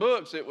Testament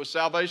books, it was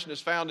salvation is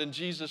found in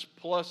Jesus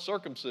plus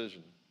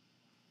circumcision.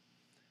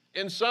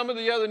 In some of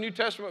the other New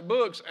Testament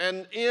books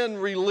and in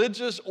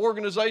religious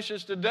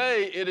organizations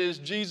today, it is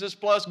Jesus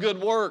plus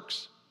good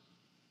works.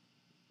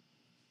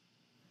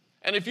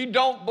 And if you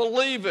don't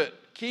believe it,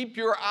 keep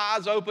your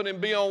eyes open and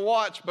be on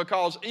watch,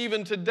 because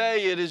even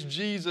today it is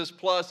Jesus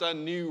plus a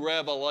new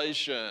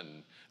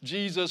revelation.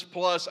 Jesus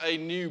plus a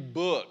new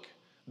book.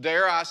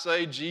 Dare I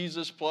say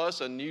Jesus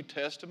plus a New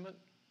Testament?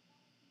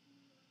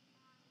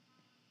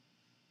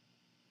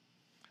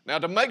 Now,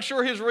 to make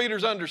sure his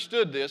readers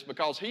understood this,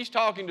 because he's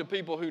talking to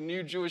people who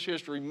knew Jewish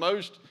history,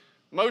 most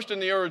in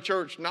the early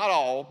church, not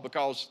all,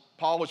 because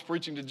Paul was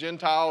preaching to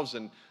Gentiles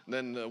and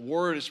then the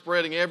word is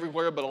spreading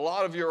everywhere, but a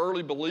lot of your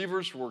early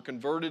believers were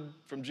converted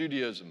from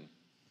Judaism.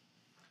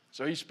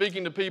 So he's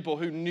speaking to people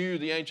who knew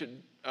the ancient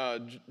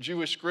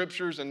Jewish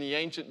scriptures and the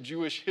ancient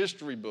Jewish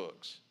history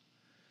books.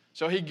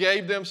 So he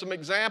gave them some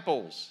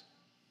examples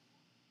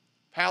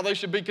how they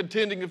should be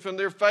contending for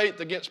their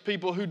faith against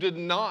people who did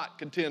not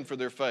contend for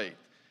their faith.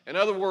 In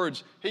other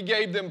words, he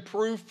gave them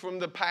proof from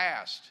the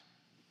past.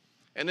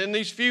 And in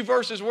these few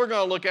verses we're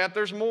going to look at,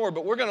 there's more,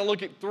 but we're going to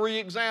look at 3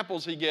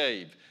 examples he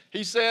gave.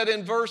 He said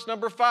in verse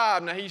number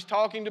 5, now he's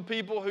talking to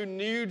people who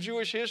knew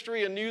Jewish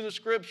history and knew the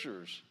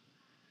scriptures.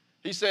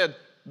 He said,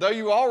 though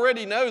you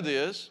already know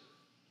this,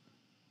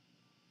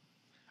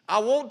 I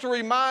want to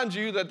remind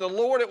you that the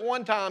Lord at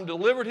one time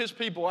delivered his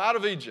people out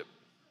of Egypt.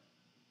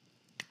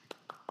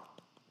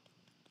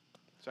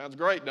 Sounds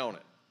great, don't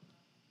it?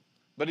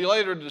 But he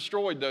later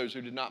destroyed those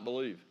who did not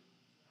believe.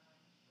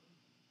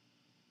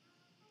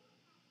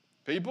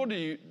 People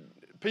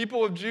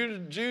of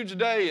Jude's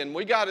day, and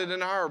we got it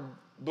in our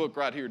book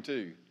right here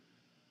too.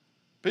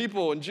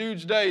 People in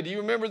Jude's day, do you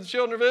remember the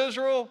children of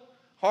Israel?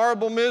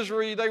 Horrible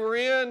misery they were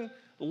in,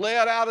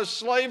 led out of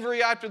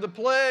slavery after the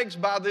plagues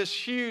by this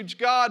huge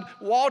God,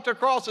 walked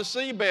across a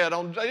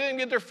seabed. They didn't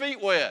get their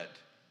feet wet.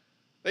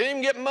 They didn't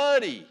even get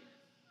muddy.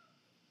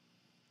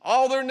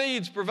 All their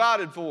needs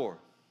provided for.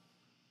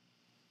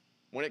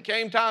 When it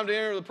came time to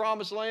enter the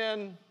promised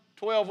land,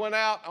 12 went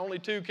out, only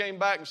 2 came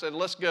back and said,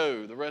 let's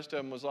go. The rest of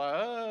them was like,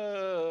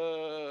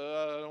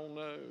 I don't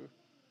know.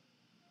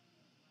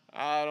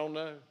 I don't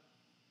know.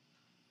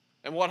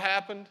 And what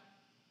happened?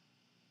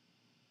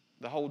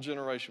 The whole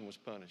generation was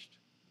punished.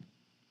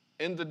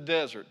 In the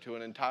desert, to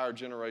an entire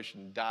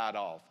generation died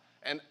off.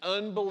 An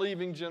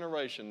unbelieving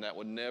generation that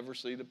would never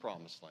see the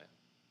promised land.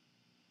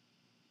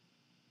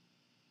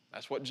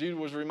 That's what Jude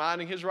was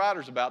reminding his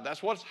writers about.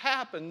 That's what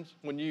happens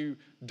when you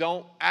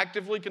don't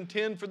actively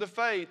contend for the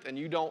faith and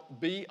you don't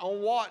be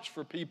on watch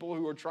for people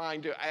who are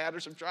trying to add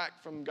or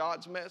subtract from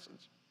God's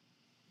message.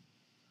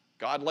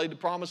 God laid the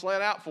promised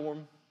land out for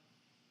them,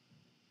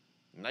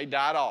 and they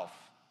died off.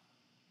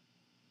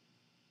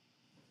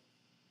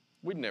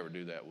 We'd never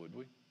do that, would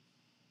we?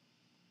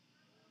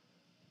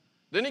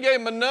 Then he gave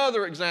them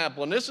another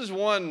example, and this is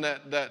one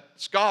that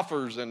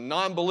scoffers and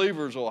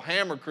non-believers will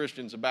hammer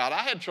Christians about. I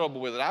had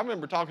trouble with it. I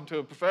remember talking to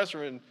a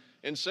professor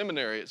in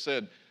seminary. It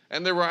said,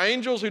 and there were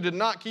angels who did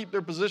not keep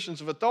their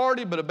positions of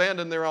authority but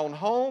abandoned their own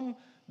home.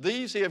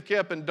 These he have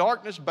kept in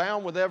darkness,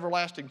 bound with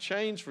everlasting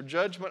chains for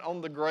judgment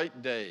on the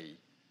great day.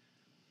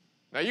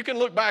 Now you can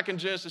look back in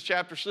Genesis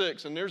chapter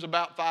 6, and there's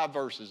about 5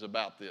 verses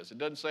about this. It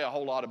doesn't say a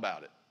whole lot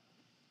about it.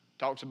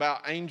 Talks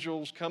about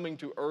angels coming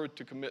to earth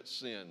to commit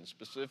sin,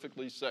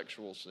 specifically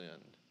sexual sin.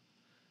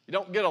 You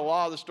don't get a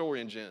lot of the story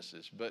in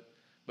Genesis, but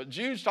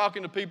Jude's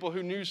talking to people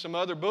who knew some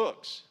other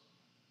books,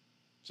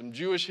 some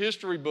Jewish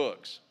history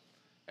books.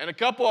 And a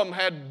couple of them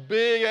had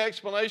big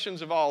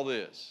explanations of all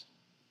this,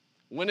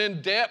 went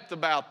in depth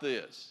about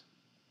this.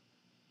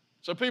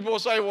 So people will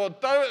say, well,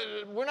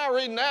 we're not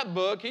reading that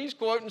book. He's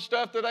quoting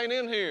stuff that ain't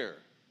in here.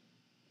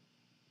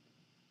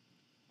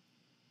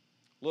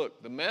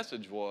 Look, the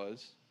message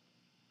was,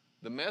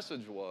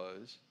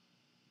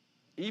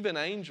 even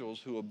angels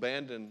who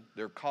abandon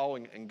their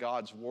calling in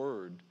God's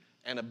word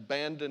and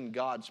abandon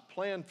God's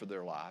plan for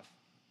their life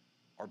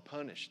are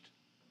punished.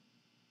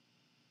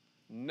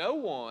 No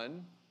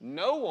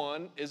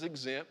one is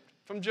exempt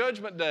from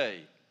Judgment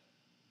Day.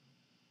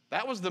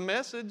 That was the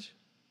message.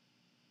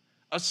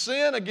 A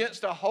sin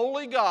against a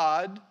holy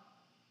God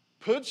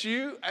puts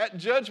you at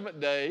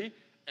Judgment Day,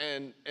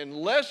 and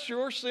unless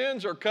your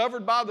sins are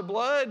covered by the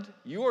blood,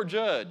 you are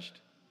judged.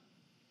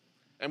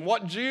 And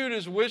what Jude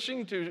is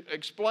wishing to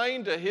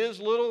explain to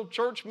his little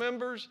church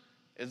members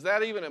is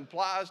that even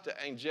applies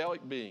to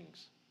angelic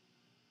beings.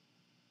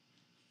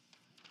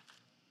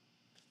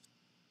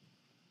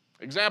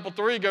 Example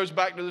 3 goes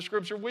back to the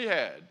scripture we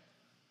had.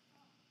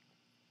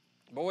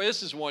 Boy,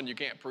 this is one you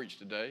can't preach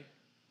today.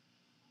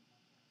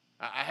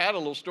 I had a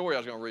little story I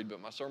was going to read,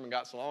 but my sermon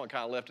got so long I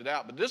kind of left it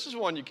out. But this is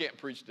one you can't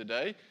preach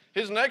today.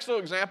 His next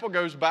little example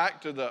goes back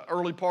to the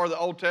early part of the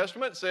Old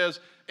Testament. It says,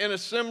 in a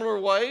similar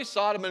way,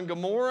 Sodom and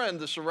Gomorrah and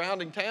the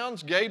surrounding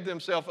towns gave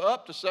themselves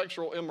up to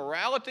sexual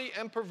immorality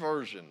and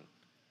perversion.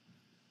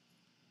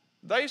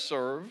 They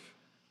serve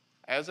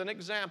as an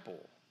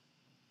example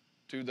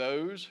to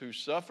those who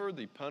suffer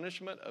the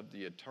punishment of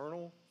the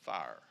eternal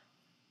fire.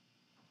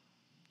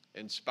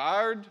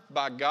 Inspired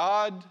by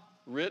God,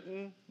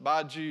 written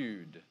by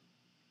Jude.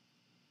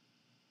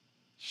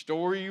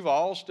 Story you've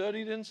all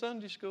studied in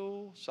Sunday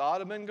school,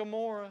 Sodom and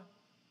Gomorrah.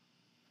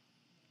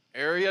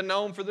 Area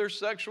known for their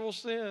sexual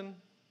sin.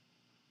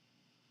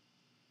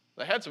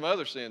 They had some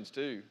other sins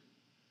too.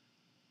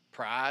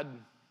 Pride,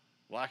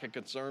 lack of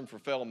concern for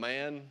fellow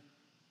man.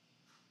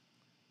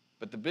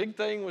 But the big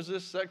thing was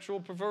this sexual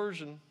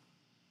perversion.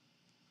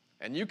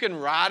 And you can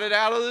write it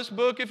out of this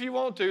book if you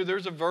want to.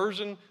 There's a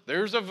version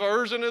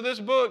of this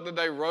book that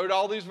they wrote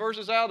all these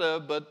verses out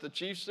of, but the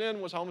chief sin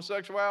was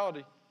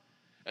homosexuality.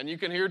 And you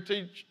can hear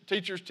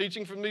teachers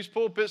teaching from these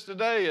pulpits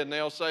today, and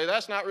they'll say,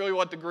 that's not really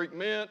what the Greek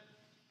meant.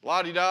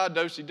 La-di-da,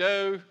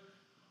 do-si-do.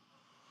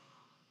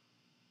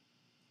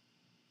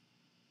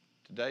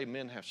 Today,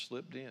 men have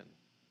slipped in.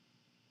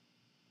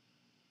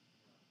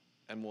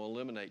 and will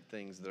eliminate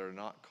things that are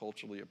not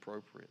culturally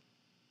appropriate.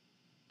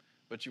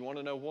 But you want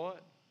to know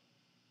what?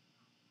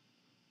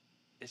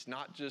 It's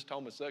not just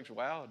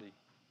homosexuality.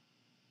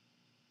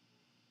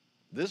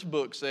 This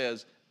book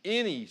says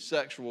any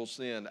sexual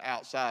sin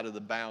outside of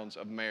the bounds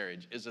of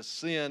marriage is a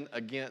sin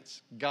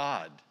against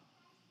God.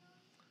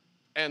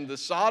 And the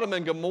Sodom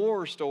and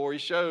Gomorrah story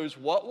shows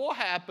what will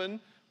happen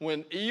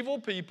when evil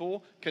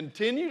people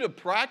continue to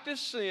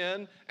practice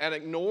sin and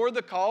ignore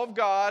the call of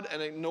God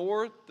and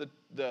ignore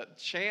the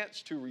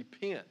chance to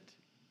repent.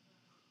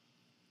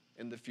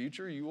 In the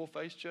future, you will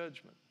face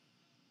judgment.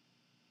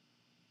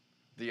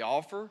 The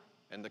offer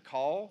and the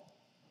call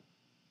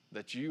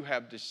that you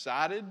have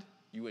decided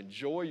you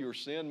enjoy your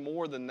sin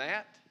more than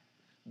that,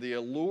 the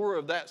allure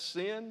of that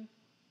sin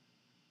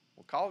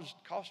will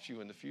cost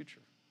you in the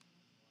future.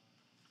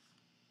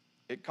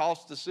 It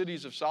cost the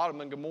cities of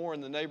Sodom and Gomorrah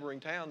and the neighboring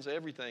towns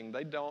everything.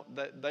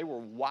 They were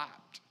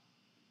wiped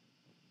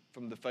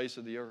from the face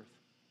of the earth.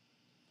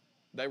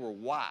 They were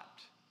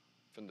wiped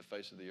from the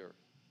face of the earth.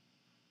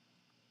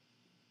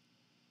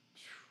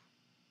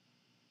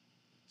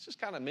 It's just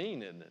kind of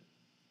mean, isn't it?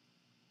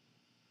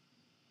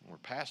 We're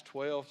past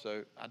 12,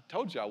 so I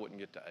told you I wouldn't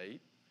get to 8.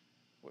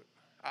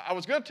 I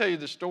was going to tell you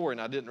this story,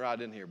 and I didn't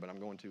write it in here, but I'm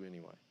going to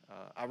anyway.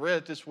 I read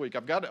it this week.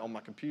 I've got it on my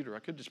computer. I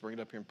could just bring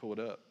it up here and pull it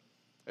up.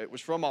 It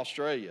was from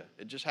Australia.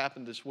 It just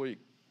happened this week.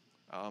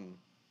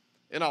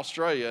 In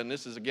Australia, and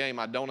this is a game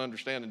I don't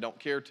understand and don't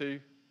care to. In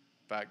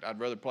fact, I'd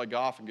rather play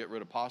golf and get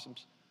rid of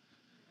possums.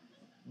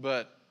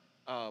 But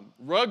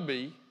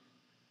rugby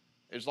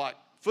is like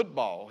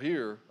football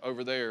here,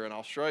 over there in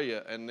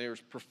Australia, and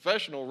there's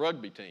professional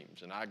rugby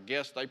teams, and I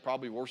guess they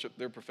probably worship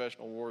their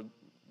professional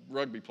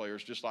rugby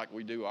players just like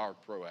we do our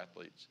pro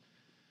athletes.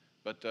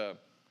 But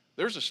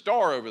there's a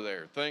star over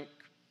there.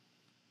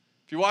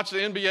 If you watch the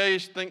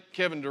NBA, think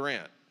Kevin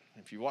Durant.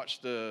 If you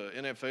watch the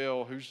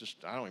NFL,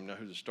 I don't even know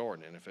who the star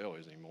in the NFL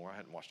is anymore. I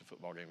hadn't watched a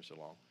football game in so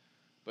long.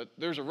 But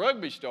there's a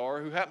rugby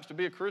star who happens to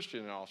be a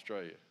Christian in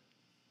Australia.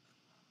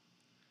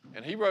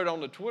 And he wrote on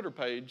the Twitter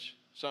page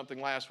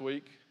something last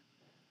week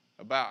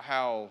about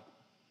how,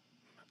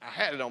 I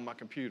had it on my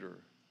computer,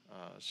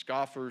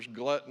 scoffers,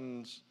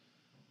 gluttons,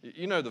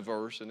 you know the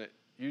verse, and it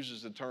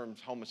uses the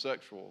terms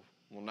homosexual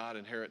will not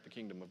inherit the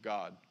kingdom of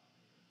God,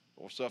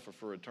 will suffer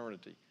for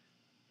eternity.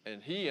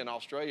 And he in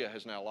Australia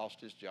has now lost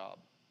his job.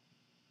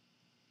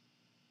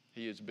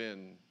 His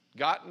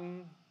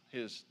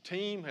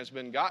team has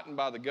been gotten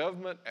by the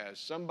government as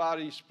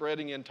somebody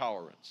spreading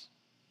intolerance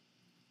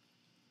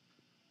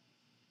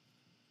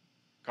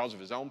because of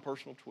his own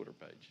personal Twitter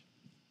page.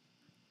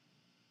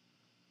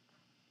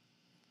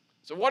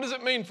 So what does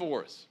it mean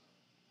for us?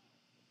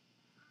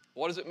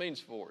 What does it mean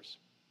for us?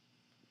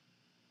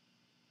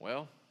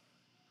 Well,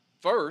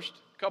 first,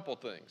 a couple of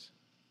things.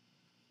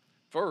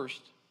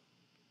 First,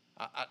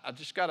 I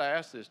just got to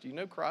ask this. Do you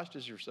know Christ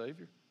is your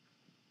Savior?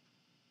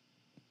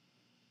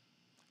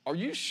 Are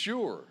you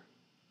sure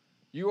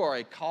you are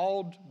a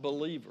called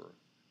believer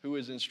who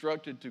is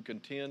instructed to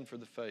contend for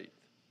the faith?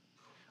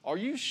 Are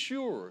you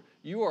sure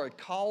you are a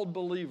called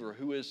believer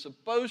who is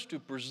supposed to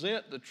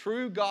present the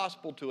true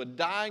gospel to a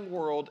dying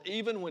world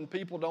even when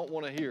people don't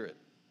want to hear it?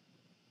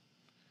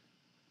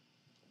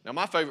 Now,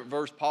 my favorite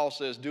verse, Paul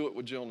says, do it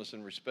with gentleness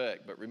and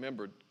respect. But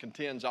remember,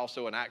 contend's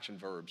also an action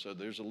verb, so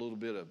there's a little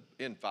bit of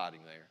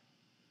infighting there.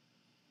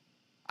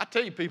 I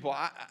tell you, people,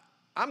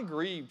 I'm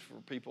grieved for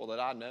people that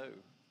I know,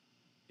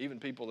 even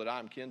people that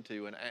I'm kin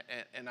to,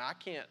 and I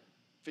can't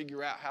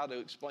figure out how to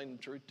explain the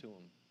truth to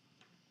them.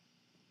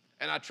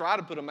 And I try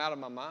to put them out of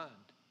my mind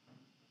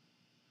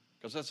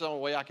because that's the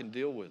only way I can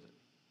deal with it.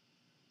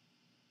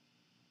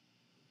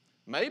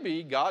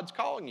 Maybe God's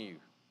calling you.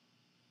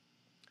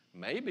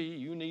 Maybe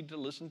you need to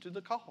listen to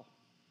the call.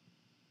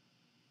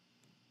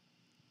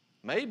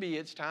 Maybe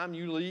it's time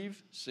you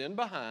leave sin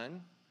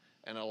behind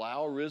and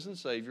allow a risen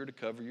Savior to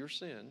cover your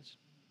sins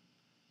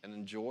and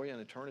enjoy an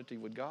eternity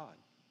with God.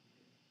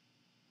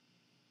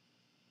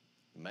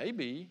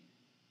 Maybe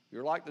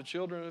you're like the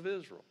children of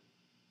Israel.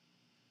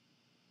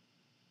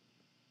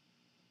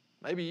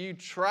 Maybe you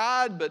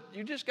tried, but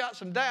you just got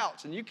some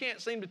doubts and you can't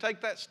seem to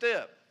take that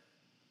step.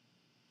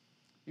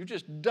 You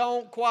just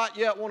don't quite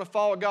yet want to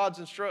follow God's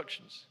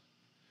instructions.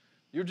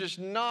 You're just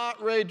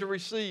not ready to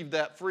receive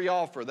that free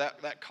offer,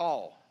 that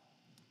call.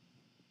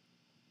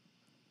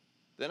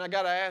 Then I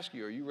got to ask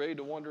you, are you ready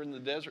to wander in the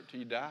desert till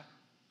you die?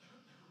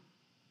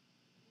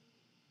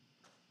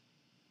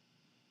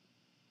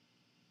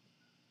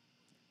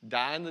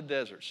 Die in the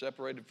desert,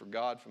 separated from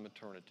God from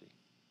eternity.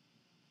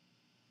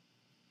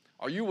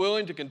 Are you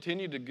willing to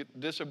continue to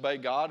disobey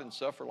God and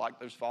suffer like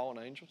those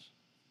fallen angels?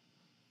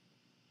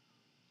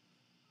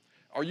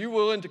 Are you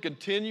willing to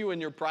continue in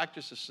your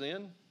practice of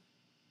sin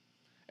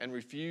and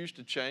refuse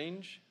to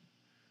change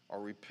or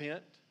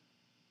repent,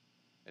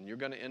 and you're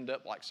going to end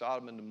up like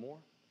Sodom and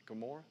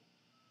Gomorrah?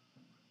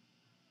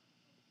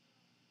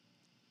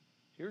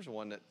 Here's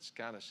one that's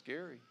kind of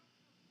scary.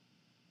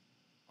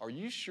 Are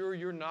you sure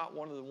you're not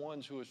one of the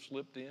ones who has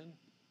slipped in?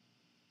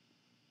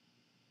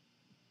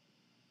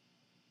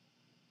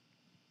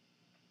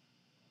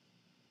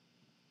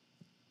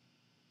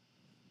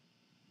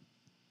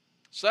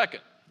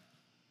 Second,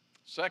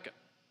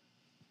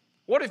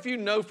 what if you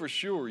know for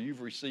sure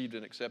you've received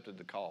and accepted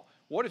the call?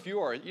 What if you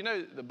are,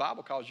 the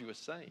Bible calls you a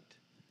saint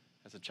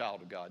as a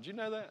child of God. Do you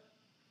know that?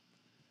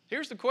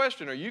 Here's the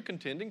question, are you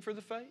contending for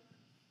the faith?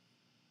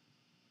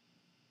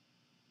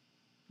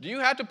 Do you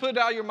have to put it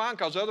out of your mind,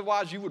 because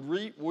otherwise you would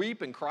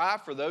weep and cry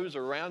for those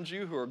around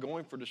you who are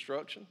going for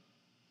destruction?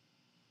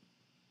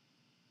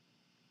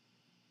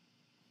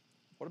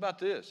 What about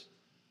this?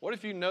 What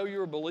if you know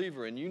you're a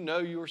believer and you know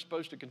you're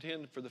supposed to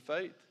contend for the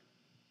faith,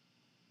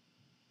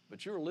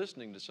 but you're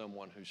listening to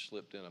someone who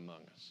slipped in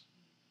among us?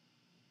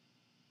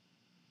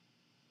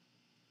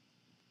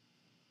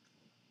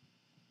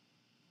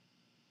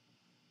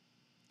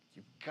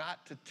 You've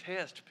got to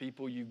test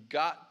people. You've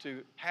got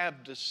to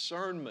have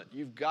discernment.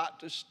 You've got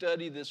to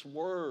study this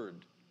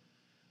word.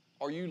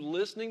 Are you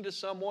listening to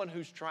someone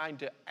who's trying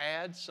to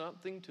add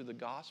something to the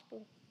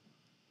gospel?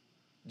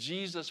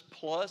 Jesus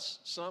plus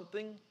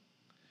something?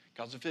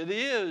 Because if it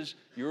is,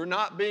 you're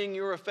not being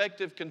your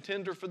effective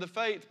contender for the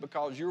faith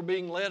because you're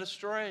being led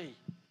astray.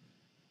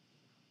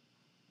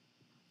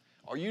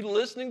 Are you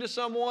listening to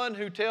someone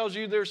who tells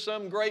you there's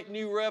some great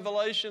new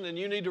revelation and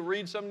you need to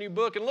read some new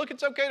book? And look,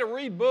 it's okay to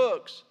read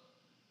books,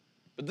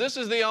 but this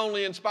is the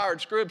only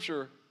inspired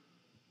scripture.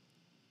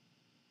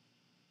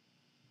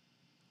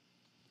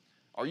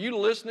 Are you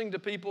listening to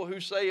people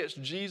who say it's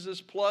Jesus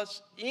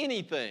plus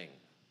anything?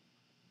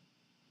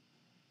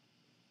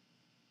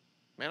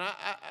 Man,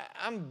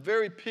 I'm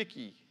very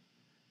picky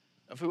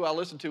of who I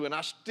listen to, and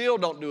I still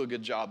don't do a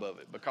good job of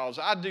it because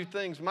I do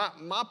things.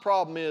 My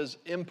problem is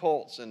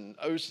impulse and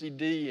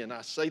OCD, and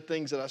I say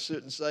things that I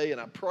shouldn't say, and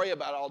I pray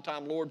about it all the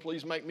time. Lord,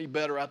 please make me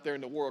better out there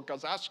in the world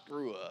because I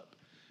screw up.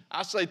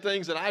 I say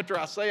things, and after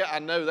I say it, I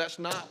know that's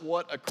not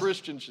what a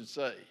Christian should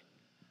say.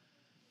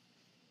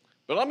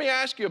 But let me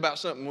ask you about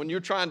something. When you're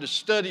trying to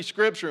study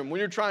Scripture and when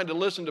you're trying to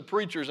listen to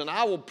preachers, and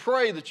I will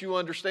pray that you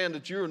understand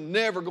that you're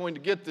never going to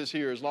get this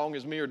here as long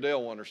as me or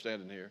Dale will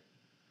understand it here.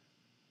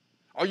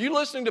 Are you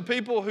listening to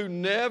people who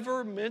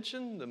never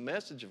mention the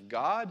message of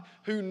God,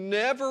 who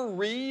never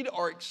read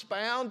or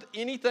expound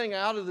anything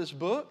out of this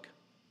book?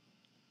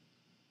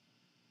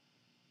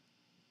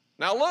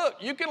 Now look,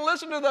 you can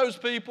listen to those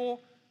people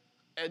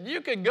and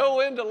you can go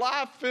into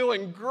life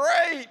feeling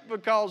great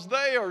because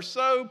they are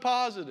so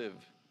positive.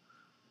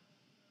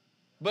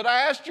 But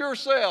ask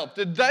yourself,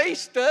 did they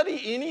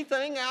study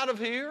anything out of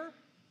here?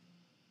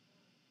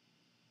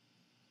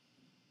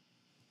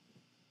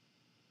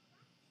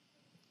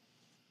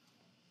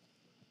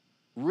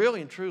 Really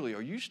and truly,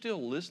 are you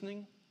still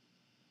listening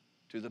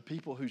to the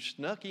people who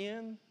snuck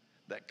in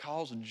that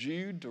caused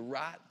Jude to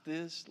write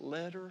this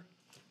letter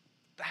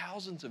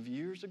thousands of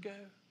years ago?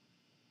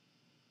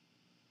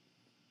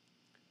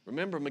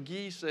 Remember,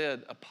 McGee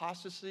said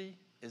apostasy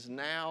is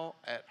now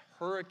at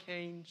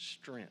hurricane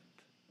strength.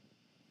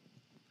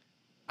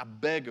 I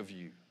beg of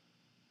you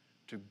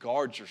to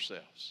guard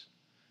yourselves,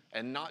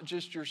 and not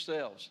just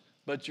yourselves,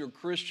 but your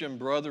Christian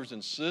brothers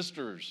and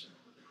sisters.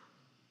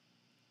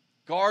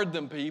 Guard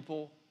them,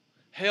 people.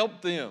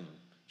 Help them.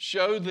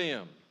 Show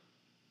them.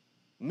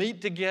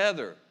 Meet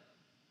together.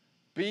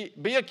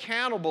 Be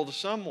accountable to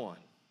someone.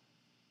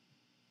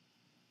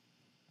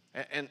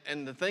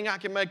 And the thing I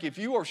can make, if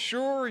you are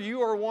sure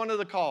you are one of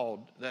the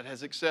called that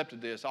has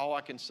accepted this, all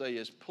I can say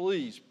is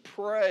please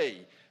pray.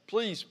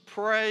 Please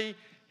pray.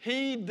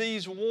 Heed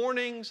these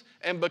warnings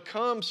and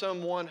become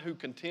someone who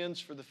contends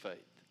for the faith.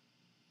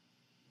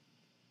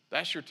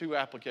 That's your two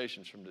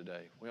applications from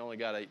today. We only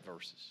got 8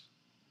 verses.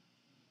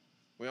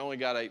 We only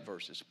got 8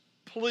 verses.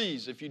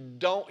 Please, if you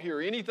don't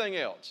hear anything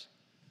else,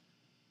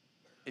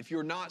 if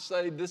you're not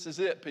saved, this is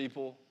it,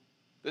 people.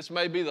 This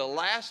may be the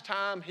last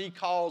time he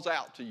calls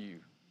out to you.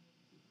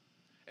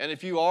 And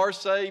if you are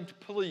saved,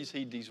 please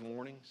heed these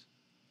warnings.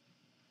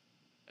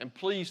 And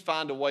please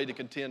find a way to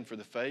contend for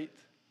the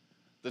faith,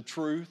 the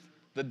truth,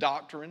 the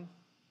doctrine.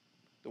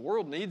 The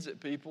world needs it,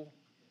 people.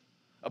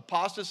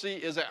 Apostasy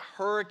is at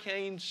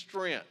hurricane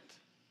strength.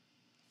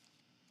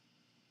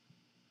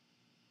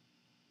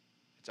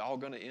 It's all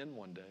going to end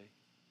one day.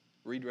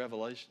 Read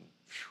Revelation.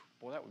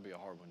 Whew, boy, that would be a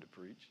hard one to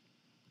preach.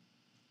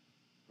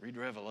 Read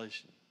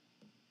Revelation.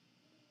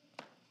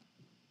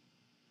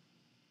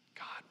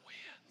 God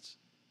wins.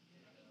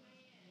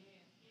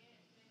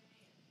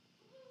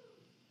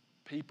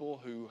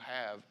 People who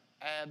have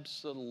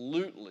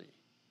absolutely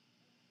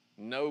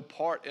no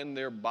part in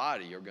their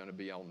body are going to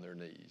be on their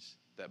knees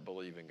that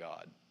believe in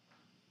God.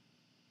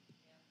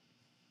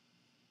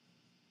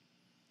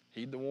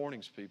 Heed the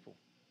warnings, people.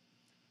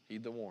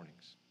 Heed the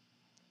warnings.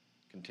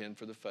 Contend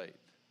for the faith.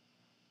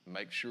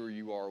 Make sure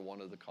you are one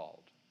of the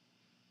called.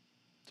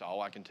 That's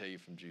all I can tell you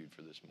from Jude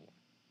for this morning.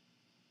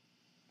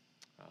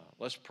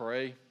 Let's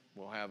pray.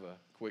 We'll have a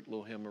quick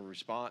little hymn of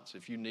response.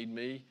 If you need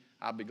me,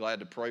 I'll be glad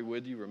to pray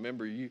with you.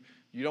 Remember, you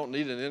don't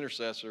need an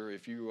intercessor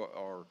if you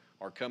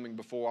are coming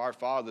before our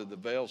Father. The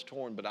veil's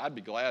torn, but I'd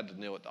be glad to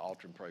kneel at the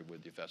altar and pray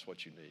with you if that's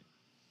what you need.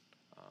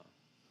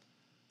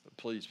 But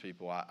please,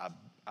 people, I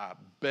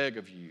beg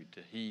of you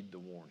to heed the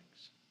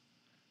warnings.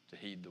 To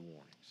heed the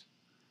warnings.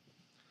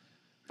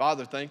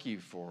 Father, thank you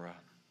for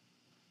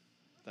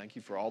Thank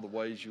you for all the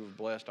ways you have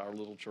blessed our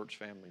little church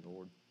family,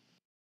 Lord.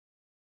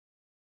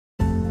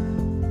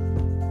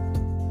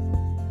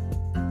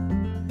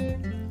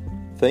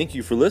 Thank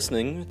you for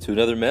listening to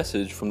another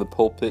message from the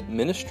pulpit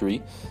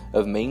ministry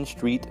of Main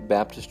Street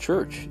Baptist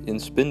Church in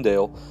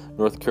Spindale,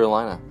 North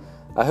Carolina.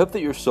 I hope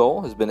that your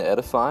soul has been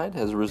edified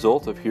as a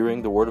result of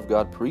hearing the Word of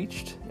God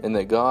preached, and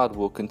that God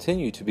will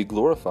continue to be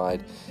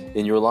glorified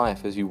in your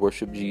life as you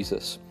worship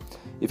Jesus.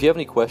 If you have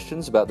any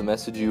questions about the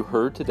message you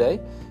heard today,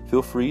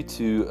 feel free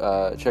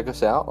to check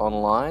us out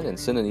online and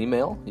send an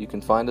email. You can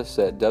find us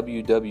at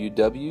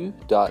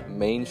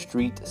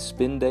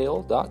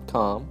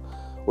www.mainstreetspindale.com,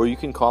 or you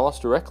can call us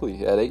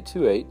directly at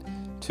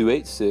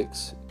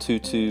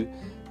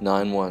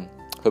 828-286-2291.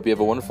 Hope you have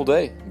a wonderful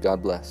day.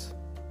 God bless.